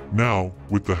definition. Now,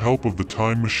 with the help of the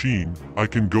time machine, I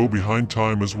can go behind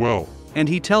time as well. And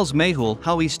he tells Mehul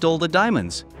how he stole the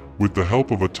diamonds. With the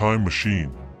help of a time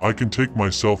machine, I can take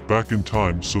myself back in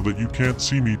time so that you can't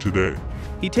see me today.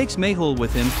 He takes Mehul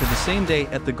with him to the same day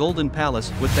at the Golden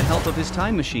Palace with the help of his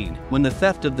time machine. When the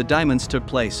theft of the diamonds took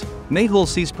place, Mehul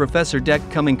sees Professor Deck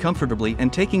coming comfortably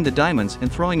and taking the diamonds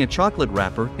and throwing a chocolate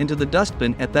wrapper into the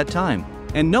dustbin at that time.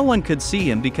 And no one could see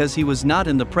him because he was not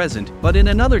in the present, but in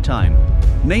another time.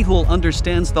 Mehul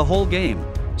understands the whole game.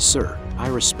 Sir, I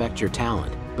respect your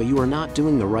talent, but you are not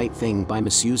doing the right thing by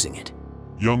misusing it.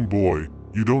 Young boy,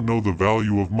 you don't know the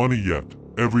value of money yet.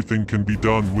 Everything can be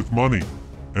done with money.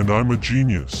 And I'm a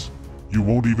genius. You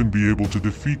won't even be able to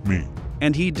defeat me.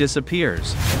 And he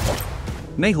disappears.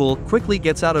 Mehul quickly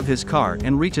gets out of his car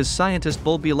and reaches scientist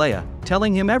Bulbulea,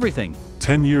 telling him everything.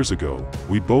 10 years ago,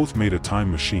 we both made a time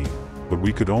machine, but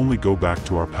we could only go back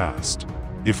to our past.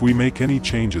 If we make any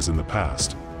changes in the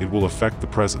past, it will affect the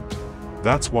present.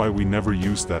 That's why we never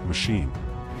used that machine.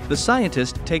 The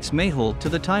scientist takes Mehul to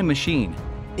the time machine.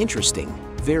 Interesting.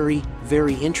 Very,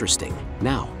 very interesting.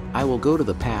 Now, I will go to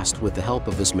the past with the help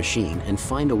of this machine and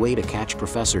find a way to catch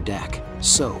Professor Deck,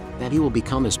 so that he will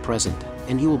become his present,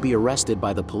 and he will be arrested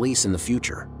by the police in the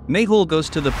future. Mehul goes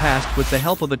to the past with the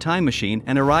help of a time machine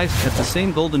and arrives at the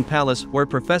same Golden Palace where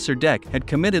Professor Deck had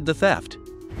committed the theft.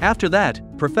 After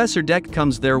that, Professor Deck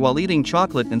comes there while eating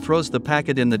chocolate and throws the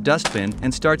packet in the dustbin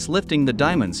and starts lifting the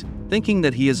diamonds, thinking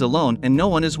that he is alone and no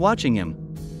one is watching him.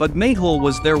 But Mehul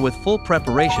was there with full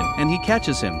preparation and he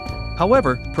catches him.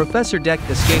 However, Professor Deck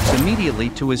escapes immediately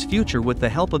to his future with the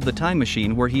help of the time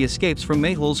machine where he escapes from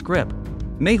Mehul's grip.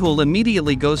 Mehul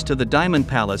immediately goes to the Diamond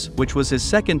Palace, which was his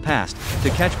second past,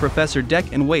 to catch Professor Deck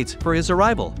and waits for his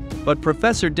arrival. But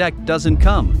Professor Deck doesn't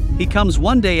come. He comes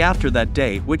one day after that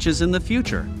day, which is in the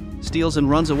future, steals and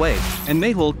runs away, and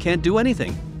Mehul can't do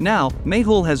anything. Now,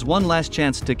 Mehul has one last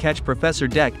chance to catch Professor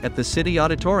Deck at the city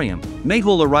auditorium.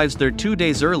 Mehul arrives there 2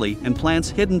 days early and plants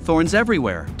hidden thorns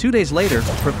everywhere. 2 days later,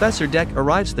 Professor Deck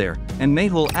arrives there, and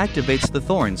Mehul activates the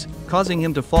thorns, causing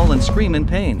him to fall and scream in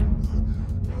pain.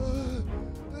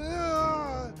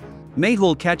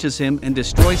 Mehul catches him and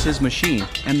destroys his machine,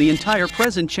 and the entire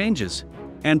present changes.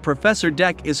 And Professor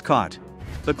Deck is caught.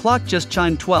 The clock just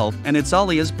chimed 12 and it's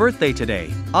Alia's birthday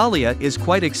today. Alia is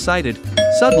quite excited.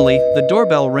 Suddenly, the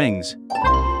doorbell rings.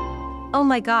 Oh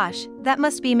my gosh, that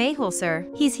must be Mehul, sir.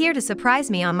 He's here to surprise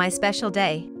me on my special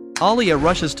day. Alia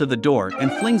rushes to the door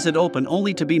and flings it open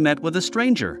only to be met with a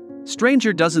stranger.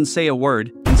 Stranger doesn't say a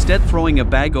word, instead throwing a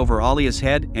bag over Alia's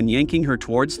head and yanking her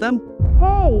towards them.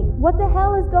 Hey, what the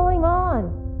hell is going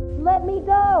on? Let me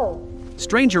go!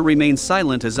 Stranger remains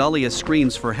silent as Alia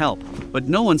screams for help, but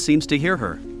no one seems to hear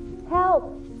her.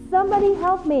 Help! Somebody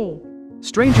help me!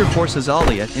 Stranger forces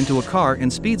Alia into a car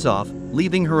and speeds off,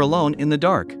 leaving her alone in the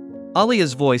dark.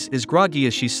 Alia's voice is groggy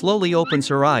as she slowly opens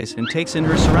her eyes and takes in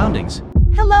her surroundings.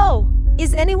 Hello!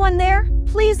 Is anyone there?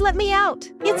 Please let me out!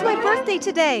 It's my birthday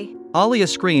today! Alia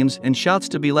screams and shouts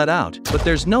to be let out, but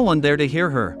there's no one there to hear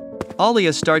her.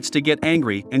 Alia starts to get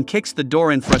angry and kicks the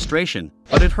door in frustration,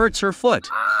 but it hurts her foot.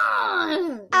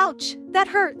 Ouch, that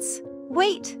hurts.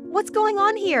 Wait, what's going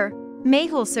on here?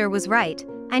 Mehul, sir, was right.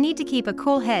 I need to keep a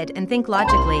cool head and think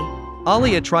logically.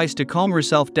 Alia tries to calm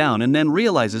herself down and then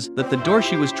realizes that the door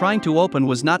she was trying to open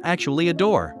was not actually a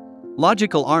door.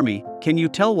 Logical Army, can you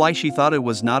tell why she thought it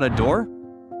was not a door?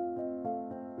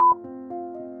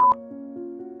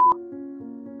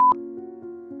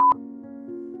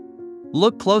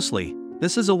 Look closely.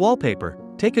 This is a wallpaper.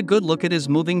 Take a good look at his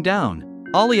moving down.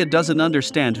 Alia doesn't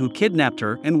understand who kidnapped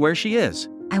her and where she is.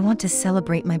 I want to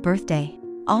celebrate my birthday.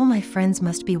 All my friends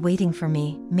must be waiting for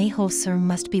me. Mehul, sir,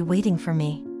 must be waiting for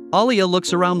me. Alia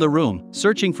looks around the room,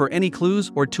 searching for any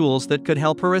clues or tools that could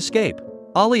help her escape.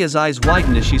 Alia's eyes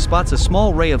widen as she spots a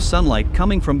small ray of sunlight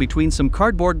coming from between some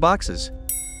cardboard boxes.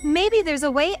 Maybe there's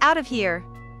a way out of here.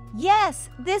 Yes,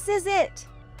 this is it.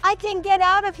 I can get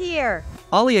out of here.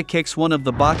 Alia kicks one of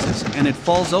the boxes and it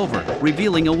falls over,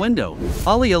 revealing a window.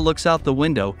 Alia looks out the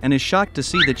window and is shocked to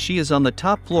see that she is on the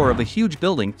top floor of a huge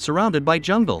building surrounded by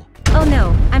jungle. Oh no,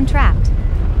 I'm trapped.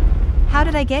 How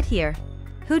did I get here?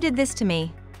 Who did this to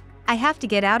me? I have to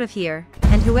get out of here,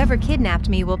 and whoever kidnapped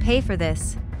me will pay for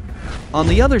this. On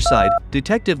the other side,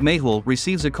 Detective Mehul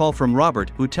receives a call from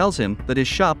Robert who tells him that his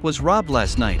shop was robbed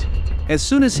last night. As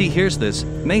soon as he hears this,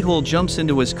 Mehul jumps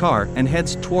into his car and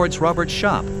heads towards Robert's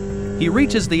shop. He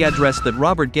reaches the address that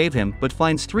Robert gave him but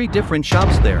finds 3 different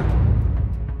shops there.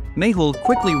 Mehul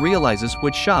quickly realizes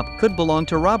which shop could belong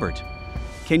to Robert.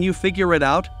 Can you figure it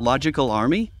out, Logical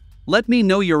Army? Let me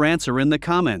know your answer in the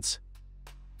comments.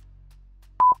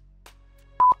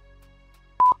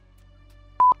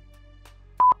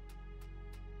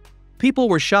 People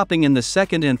were shopping in the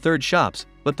second and third shops,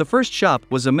 But the first shop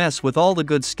was a mess with all the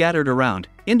goods scattered around,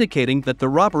 indicating that the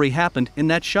robbery happened in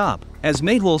that shop. As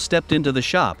Mayhul stepped into the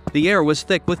shop, the air was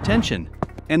thick with tension.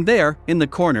 And there, in the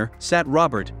corner, sat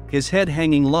Robert, his head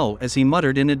hanging low as he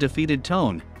muttered in a defeated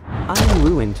tone. I am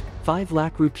ruined. 5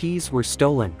 lakh rupees were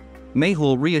stolen.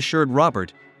 Mayhul reassured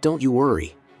Robert. Don't you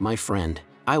worry, my friend.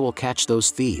 I will catch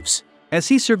those thieves. As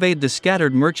he surveyed the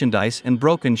scattered merchandise and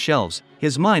broken shelves,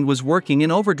 his mind was working in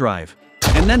overdrive.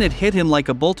 And then it hit him like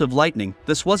a bolt of lightning.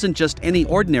 This wasn't just any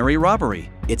ordinary robbery.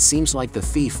 It seems like the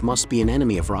thief must be an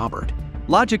enemy of Robert.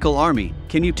 Logical Army,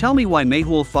 can you tell me why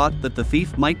Mayhul thought that the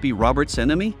thief might be Robert's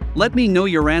enemy? Let me know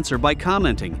your answer by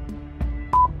commenting.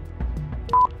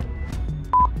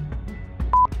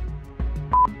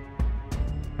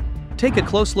 Take a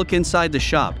close look inside the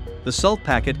shop. The salt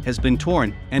packet has been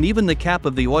torn, and even the cap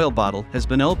of the oil bottle has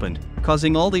been opened,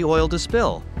 causing all the oil to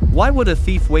spill. Why would a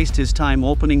thief waste his time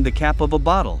opening the cap of a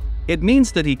bottle? It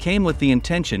means that he came with the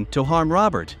intention to harm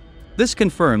Robert. This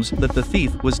confirms that the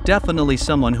thief was definitely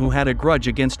someone who had a grudge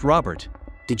against Robert.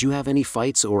 Did you have any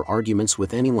fights or arguments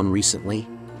with anyone recently?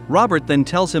 Robert then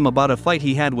tells him about a fight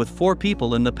he had with 4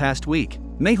 people in the past week.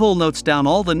 Mayhul notes down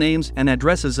all the names and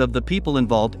addresses of the people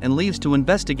involved and leaves to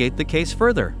investigate the case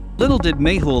further. Little did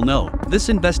Mayhul know, this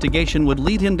investigation would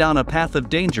lead him down a path of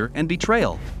danger and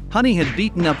betrayal. Honey had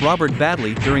beaten up Robert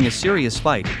badly during a serious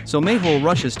fight, so Mayhul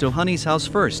rushes to Honey's house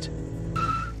first.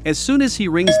 As soon as he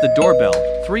rings the doorbell,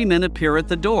 3 men appear at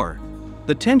the door.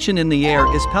 The tension in the air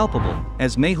is palpable,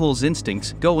 as Mayhul's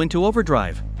instincts go into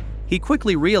overdrive. He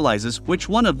quickly realizes which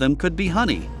one of them could be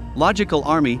Honey. Logical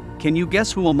Army, can you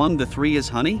guess who among the 3 is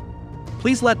Honey?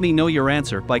 Please let me know your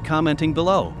answer by commenting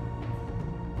below.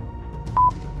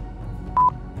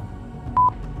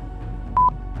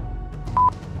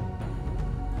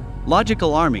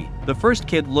 Logical Army, the first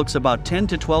kid looks about 10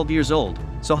 to 12 years old,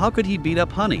 so how could he beat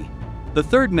up Honey? The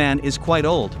third man is quite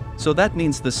old, so that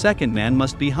means the second man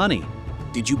must be Honey.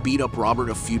 Did you beat up Robert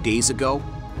a few days ago?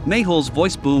 Mayhul's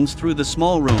voice booms through the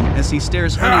small room as he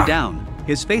stares Honey down,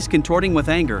 his face contorting with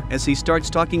anger as he starts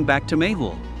talking back to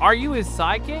Mayhul. Are you his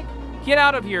sidekick? Get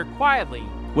out of here quietly.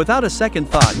 Without a second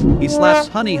thought, he slaps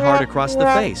Honey hard across the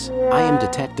face. I am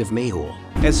Detective Mayhul.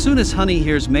 As soon as Honey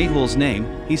hears Mayhul's name,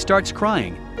 he starts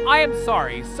crying. I am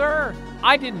sorry, sir.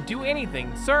 I didn't do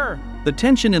anything, sir. The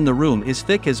tension in the room is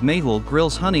thick as Mayhul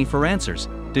grills Honey for answers,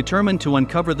 determined to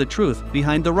uncover the truth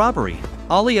behind the robbery.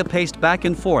 Alia paced back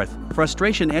and forth,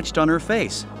 frustration etched on her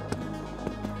face.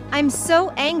 I'm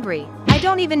so angry. I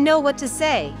don't even know what to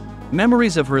say.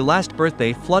 Memories of her last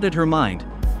birthday flooded her mind.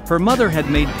 Her mother had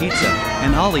made pizza,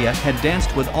 and Alia had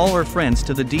danced with all her friends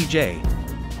to the DJ.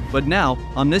 But now,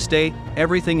 on this day,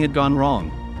 everything had gone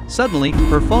wrong. Suddenly,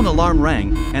 her phone alarm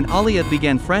rang, and Alia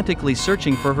began frantically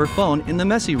searching for her phone in the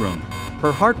messy room.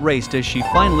 Her heart raced as she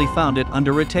finally found it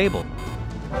under a table.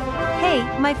 Hey,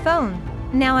 my phone.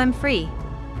 Now I'm free.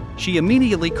 She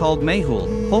immediately called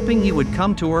Mayhul, hoping he would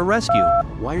come to her rescue.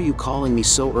 Why are you calling me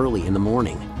so early in the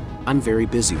morning? I'm very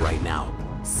busy right now.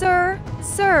 Sir,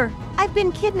 I've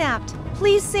been kidnapped.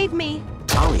 Please save me.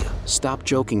 Alia, stop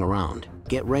joking around.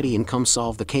 Get ready and come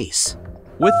solve the case.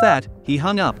 With that, he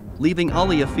hung up, leaving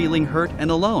Alia feeling hurt and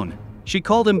alone. She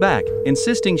called him back,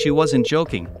 insisting she wasn't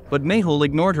joking, but Mayhul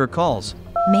ignored her calls.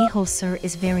 Mayhul, sir,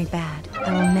 is very bad.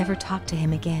 I will never talk to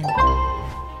him again.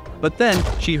 But then,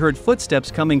 she heard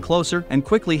footsteps coming closer and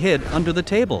quickly hid under the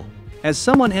table. As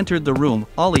someone entered the room,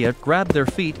 Alia grabbed their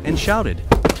feet and shouted.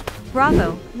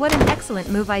 Bravo, what an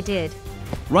excellent move I did.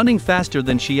 Running faster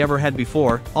than she ever had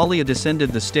before, Alia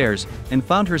descended the stairs and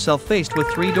found herself faced with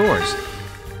 3 doors.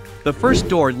 The first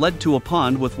door led to a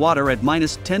pond with water at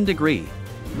 -10 degrees.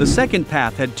 The second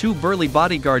path had 2 burly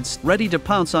bodyguards ready to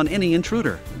pounce on any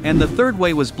intruder, and the third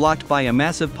way was blocked by a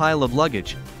massive pile of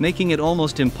luggage, making it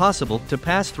almost impossible to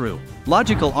pass through.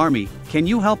 Logical Army, can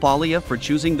you help Alia for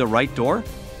choosing the right door?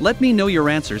 Let me know your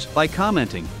answers by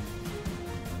commenting.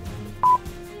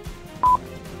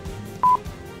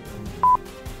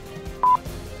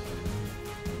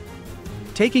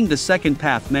 Taking the second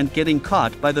path meant getting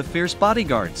caught by the fierce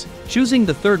bodyguards. Choosing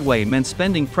the third way meant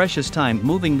spending precious time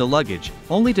moving the luggage,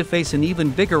 only to face an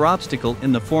even bigger obstacle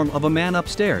in the form of a man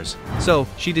upstairs. So,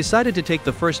 she decided to take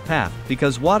the first path,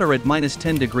 because water at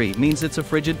 -10 degrees means it's a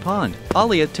frigid pond.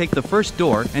 Alia took the first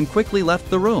door and quickly left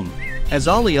the room. As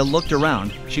Alia looked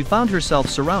around, she found herself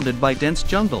surrounded by dense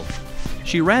jungle.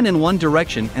 She ran in one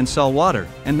direction and saw water,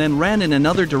 and then ran in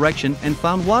another direction and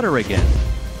found water again.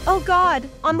 Oh God,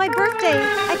 on my birthday,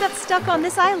 I got stuck on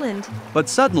this island. But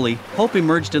suddenly, hope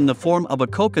emerged in the form of a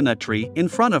coconut tree in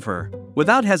front of her.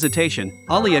 Without hesitation,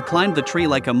 Alia climbed the tree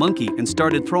like a monkey and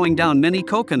started throwing down many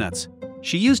coconuts.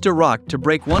 She used a rock to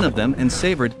break one of them and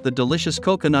savored the delicious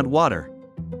coconut water.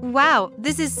 Wow,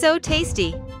 this is so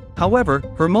tasty. However,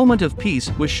 her moment of peace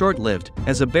was short-lived,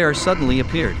 as a bear suddenly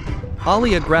appeared.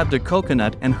 Alia grabbed a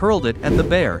coconut and hurled it at the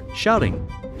bear, shouting,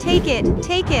 Take it,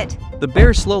 take it. The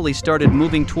bear slowly started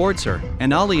moving towards her,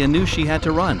 and Alia knew she had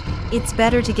to run. It's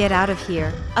better to get out of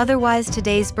here, otherwise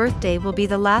today's birthday will be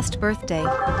the last birthday.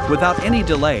 Without any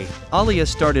delay, Alia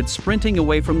started sprinting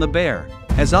away from the bear.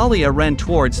 As Alia ran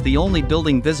towards the only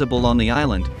building visible on the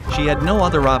island, she had no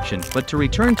other option but to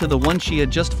return to the one she had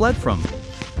just fled from.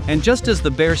 And just as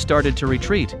the bear started to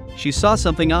retreat, she saw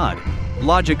something odd.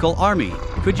 Logical army.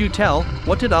 Could you tell,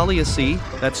 what did Alia see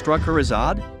that struck her as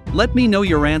odd? Let me know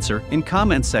your answer in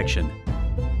comments section.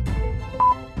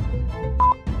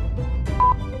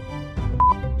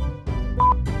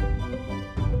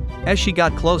 As she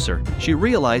got closer, she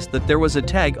realized that there was a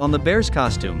tag on the bear's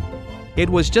costume. It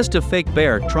was just a fake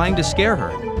bear trying to scare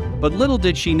her. But little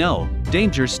did she know,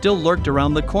 danger still lurked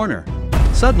around the corner.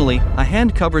 Suddenly, a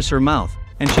hand covers her mouth,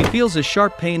 and she feels a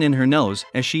sharp pain in her nose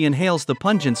as she inhales the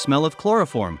pungent smell of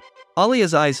chloroform.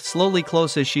 Alia's eyes slowly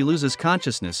close as she loses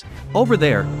consciousness. Over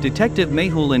there, Detective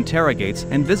Mehul interrogates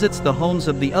and visits the homes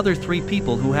of the other 3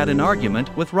 people who had an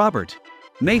argument with Robert.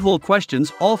 Mehul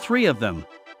questions all 3 of them.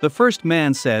 The first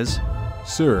man says,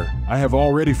 Sir, I have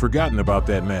already forgotten about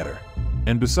that matter.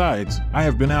 And besides, I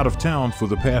have been out of town for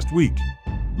the past week.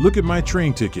 Look at my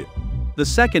train ticket. The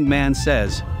second man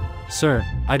says, Sir,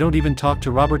 I don't even talk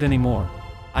to Robert anymore.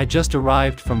 I just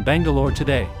arrived from Bangalore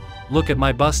today. Look at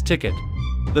my bus ticket.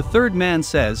 The third man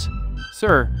says,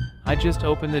 Sir, I just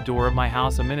opened the door of my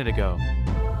house a minute ago.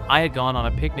 I had gone on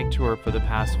a picnic tour for the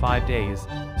past 5 days,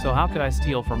 so how could I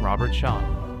steal from Robert's shop?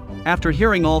 After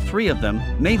hearing all 3 of them,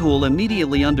 Mehul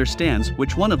immediately understands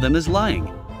which one of them is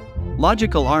lying.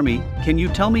 Logical army, can you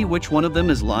tell me which one of them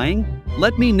is lying?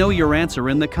 Let me know your answer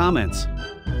in the comments.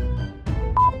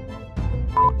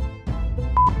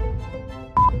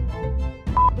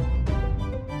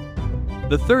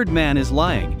 The third man is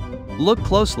lying. Look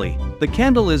closely, the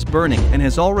candle is burning and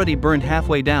has already burned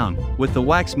halfway down, with the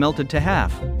wax melted to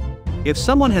half. If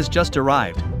someone has just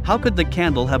arrived, how could the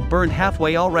candle have burned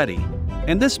halfway already?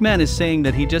 And this man is saying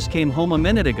that he just came home a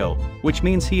minute ago, which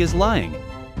means he is lying.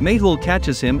 Mehul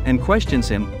catches him and questions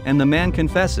him, and the man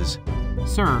confesses.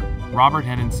 Sir, Robert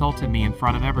had insulted me in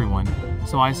front of everyone,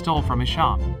 so I stole from his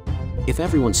shop. If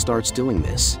everyone starts doing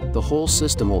this, the whole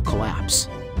system will collapse.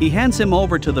 He hands him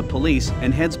over to the police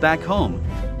and heads back home.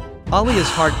 Alia's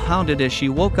heart pounded as she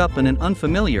woke up in an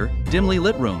unfamiliar, dimly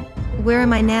lit room. Where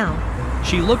am I now?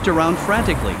 She looked around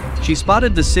frantically. She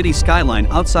spotted the city skyline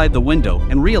outside the window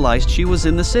and realized she was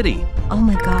in the city. Oh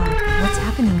my god, what's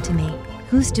happening to me?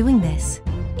 Who's doing this?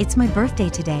 It's my birthday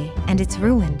today, and it's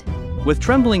ruined. With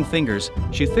trembling fingers,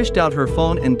 she fished out her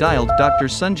phone and dialed Dr.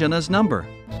 Sanjana's number.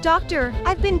 Doctor,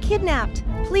 I've been kidnapped.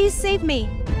 Please save me.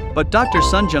 But Dr.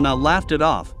 Sanjana laughed it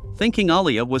off, thinking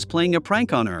Alia was playing a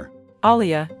prank on her.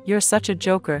 Alia, you're such a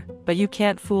joker, but you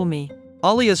can't fool me.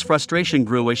 Alia's frustration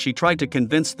grew as she tried to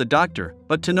convince the doctor,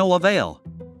 but to no avail.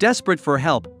 Desperate for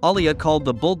help, Alia called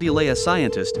the Buldilea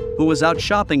scientist, who was out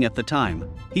shopping at the time.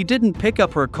 He didn't pick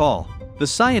up her call. The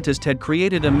scientist had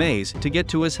created a maze to get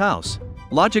to his house.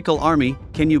 Logical army,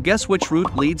 can you guess which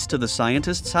route leads to the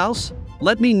scientist's house?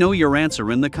 Let me know your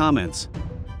answer in the comments.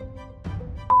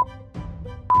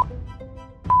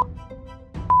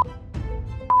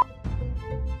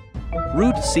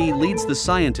 Route C leads the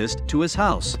scientist to his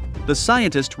house. The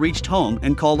scientist reached home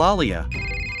and called Alia.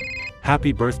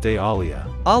 Happy birthday, Alia.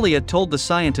 Alia told the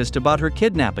scientist about her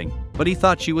kidnapping, but he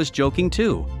thought she was joking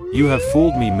too. You have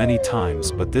fooled me many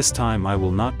times, but this time I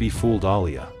will not be fooled,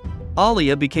 Alia.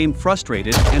 Alia became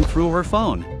frustrated and threw her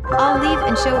phone. I'll leave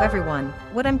and show everyone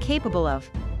what I'm capable of.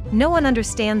 No one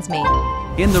understands me.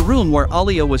 In the room where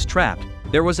Alia was trapped,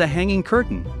 there was a hanging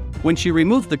curtain. When she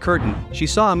removed the curtain, she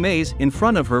saw a maze in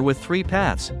front of her with 3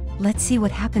 paths. Let's see what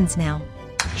happens now.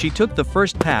 She took the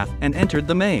first path and entered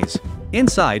the maze.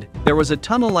 Inside, there was a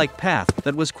tunnel-like path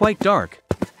that was quite dark.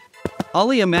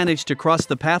 Alia managed to cross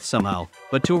the path somehow,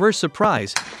 but to her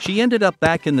surprise, she ended up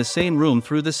back in the same room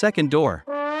through the second door.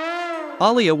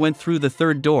 Alia went through the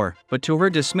third door, but to her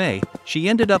dismay, she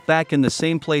ended up back in the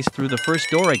same place through the first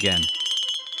door again.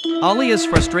 Alia's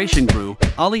frustration grew.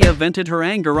 Alia vented her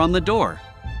anger on the door.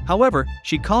 However,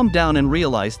 she calmed down and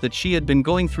realized that she had been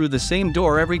going through the same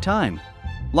door every time.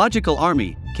 Logical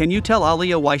army, can you tell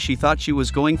Alia why she thought she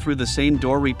was going through the same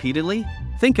door repeatedly?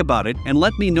 Think about it and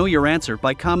let me know your answer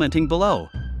by commenting below.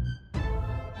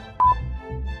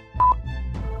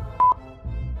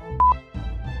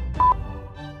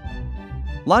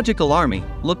 Logical army,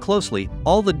 look closely,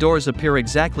 all the doors appear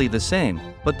exactly the same,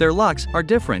 but their locks are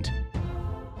different.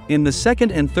 In the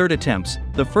second and third attempts,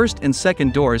 the first and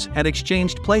second doors had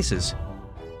exchanged places.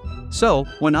 So,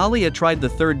 when Alia tried the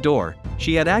third door,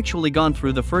 she had actually gone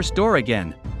through the first door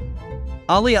again.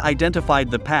 Alia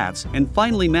identified the paths and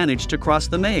finally managed to cross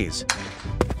the maze.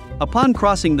 Upon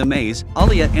crossing the maze,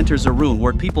 Alia enters a room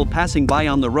where people passing by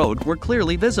on the road were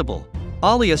clearly visible.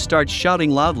 Alia starts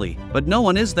shouting loudly, but no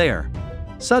one is there.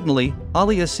 Suddenly,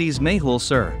 Alia sees Mehul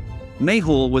Sir.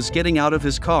 Mehul was getting out of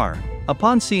his car.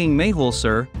 Upon seeing Mehul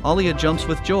Sir, Alia jumps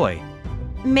with joy.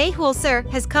 Mehul Sir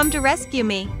has come to rescue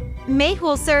me.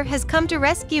 Mehul Sir has come to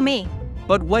rescue me.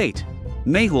 But wait!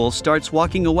 Mehul starts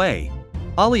walking away.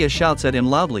 Alia shouts at him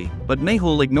loudly, but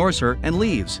Mehul ignores her and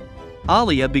leaves.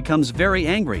 Alia becomes very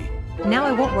angry. Now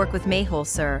I won't work with Mehul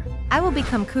Sir. I will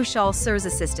become Kushal Sir's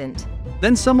assistant.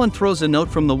 Then someone throws a note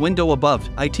from the window above.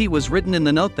 It was written in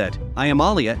the note that, "I am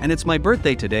Alia and it's my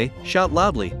birthday today, shout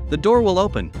loudly, the door will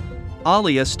open."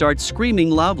 Alia starts screaming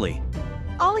loudly.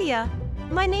 Alia!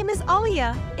 My name is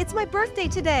Alia. It's my birthday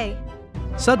today.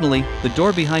 Suddenly, the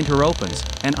door behind her opens,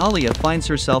 and Alia finds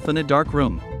herself in a dark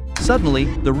room. Suddenly,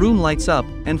 the room lights up,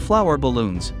 and flower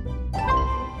balloons.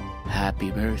 Happy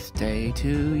birthday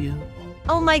to you.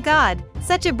 Oh my god,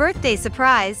 such a birthday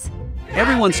surprise.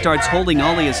 Everyone starts holding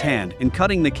Alia's hand and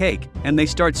cutting the cake, and they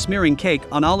start smearing cake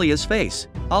on Alia's face.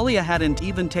 Alia hadn't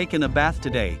even taken a bath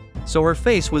today, so her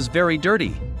face was very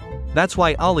dirty. That's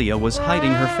why Alia was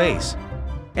hiding her face.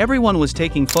 Everyone was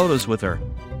taking photos with her.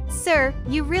 Sir,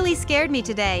 you really scared me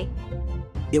today.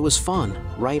 It was fun,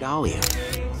 right, Alia?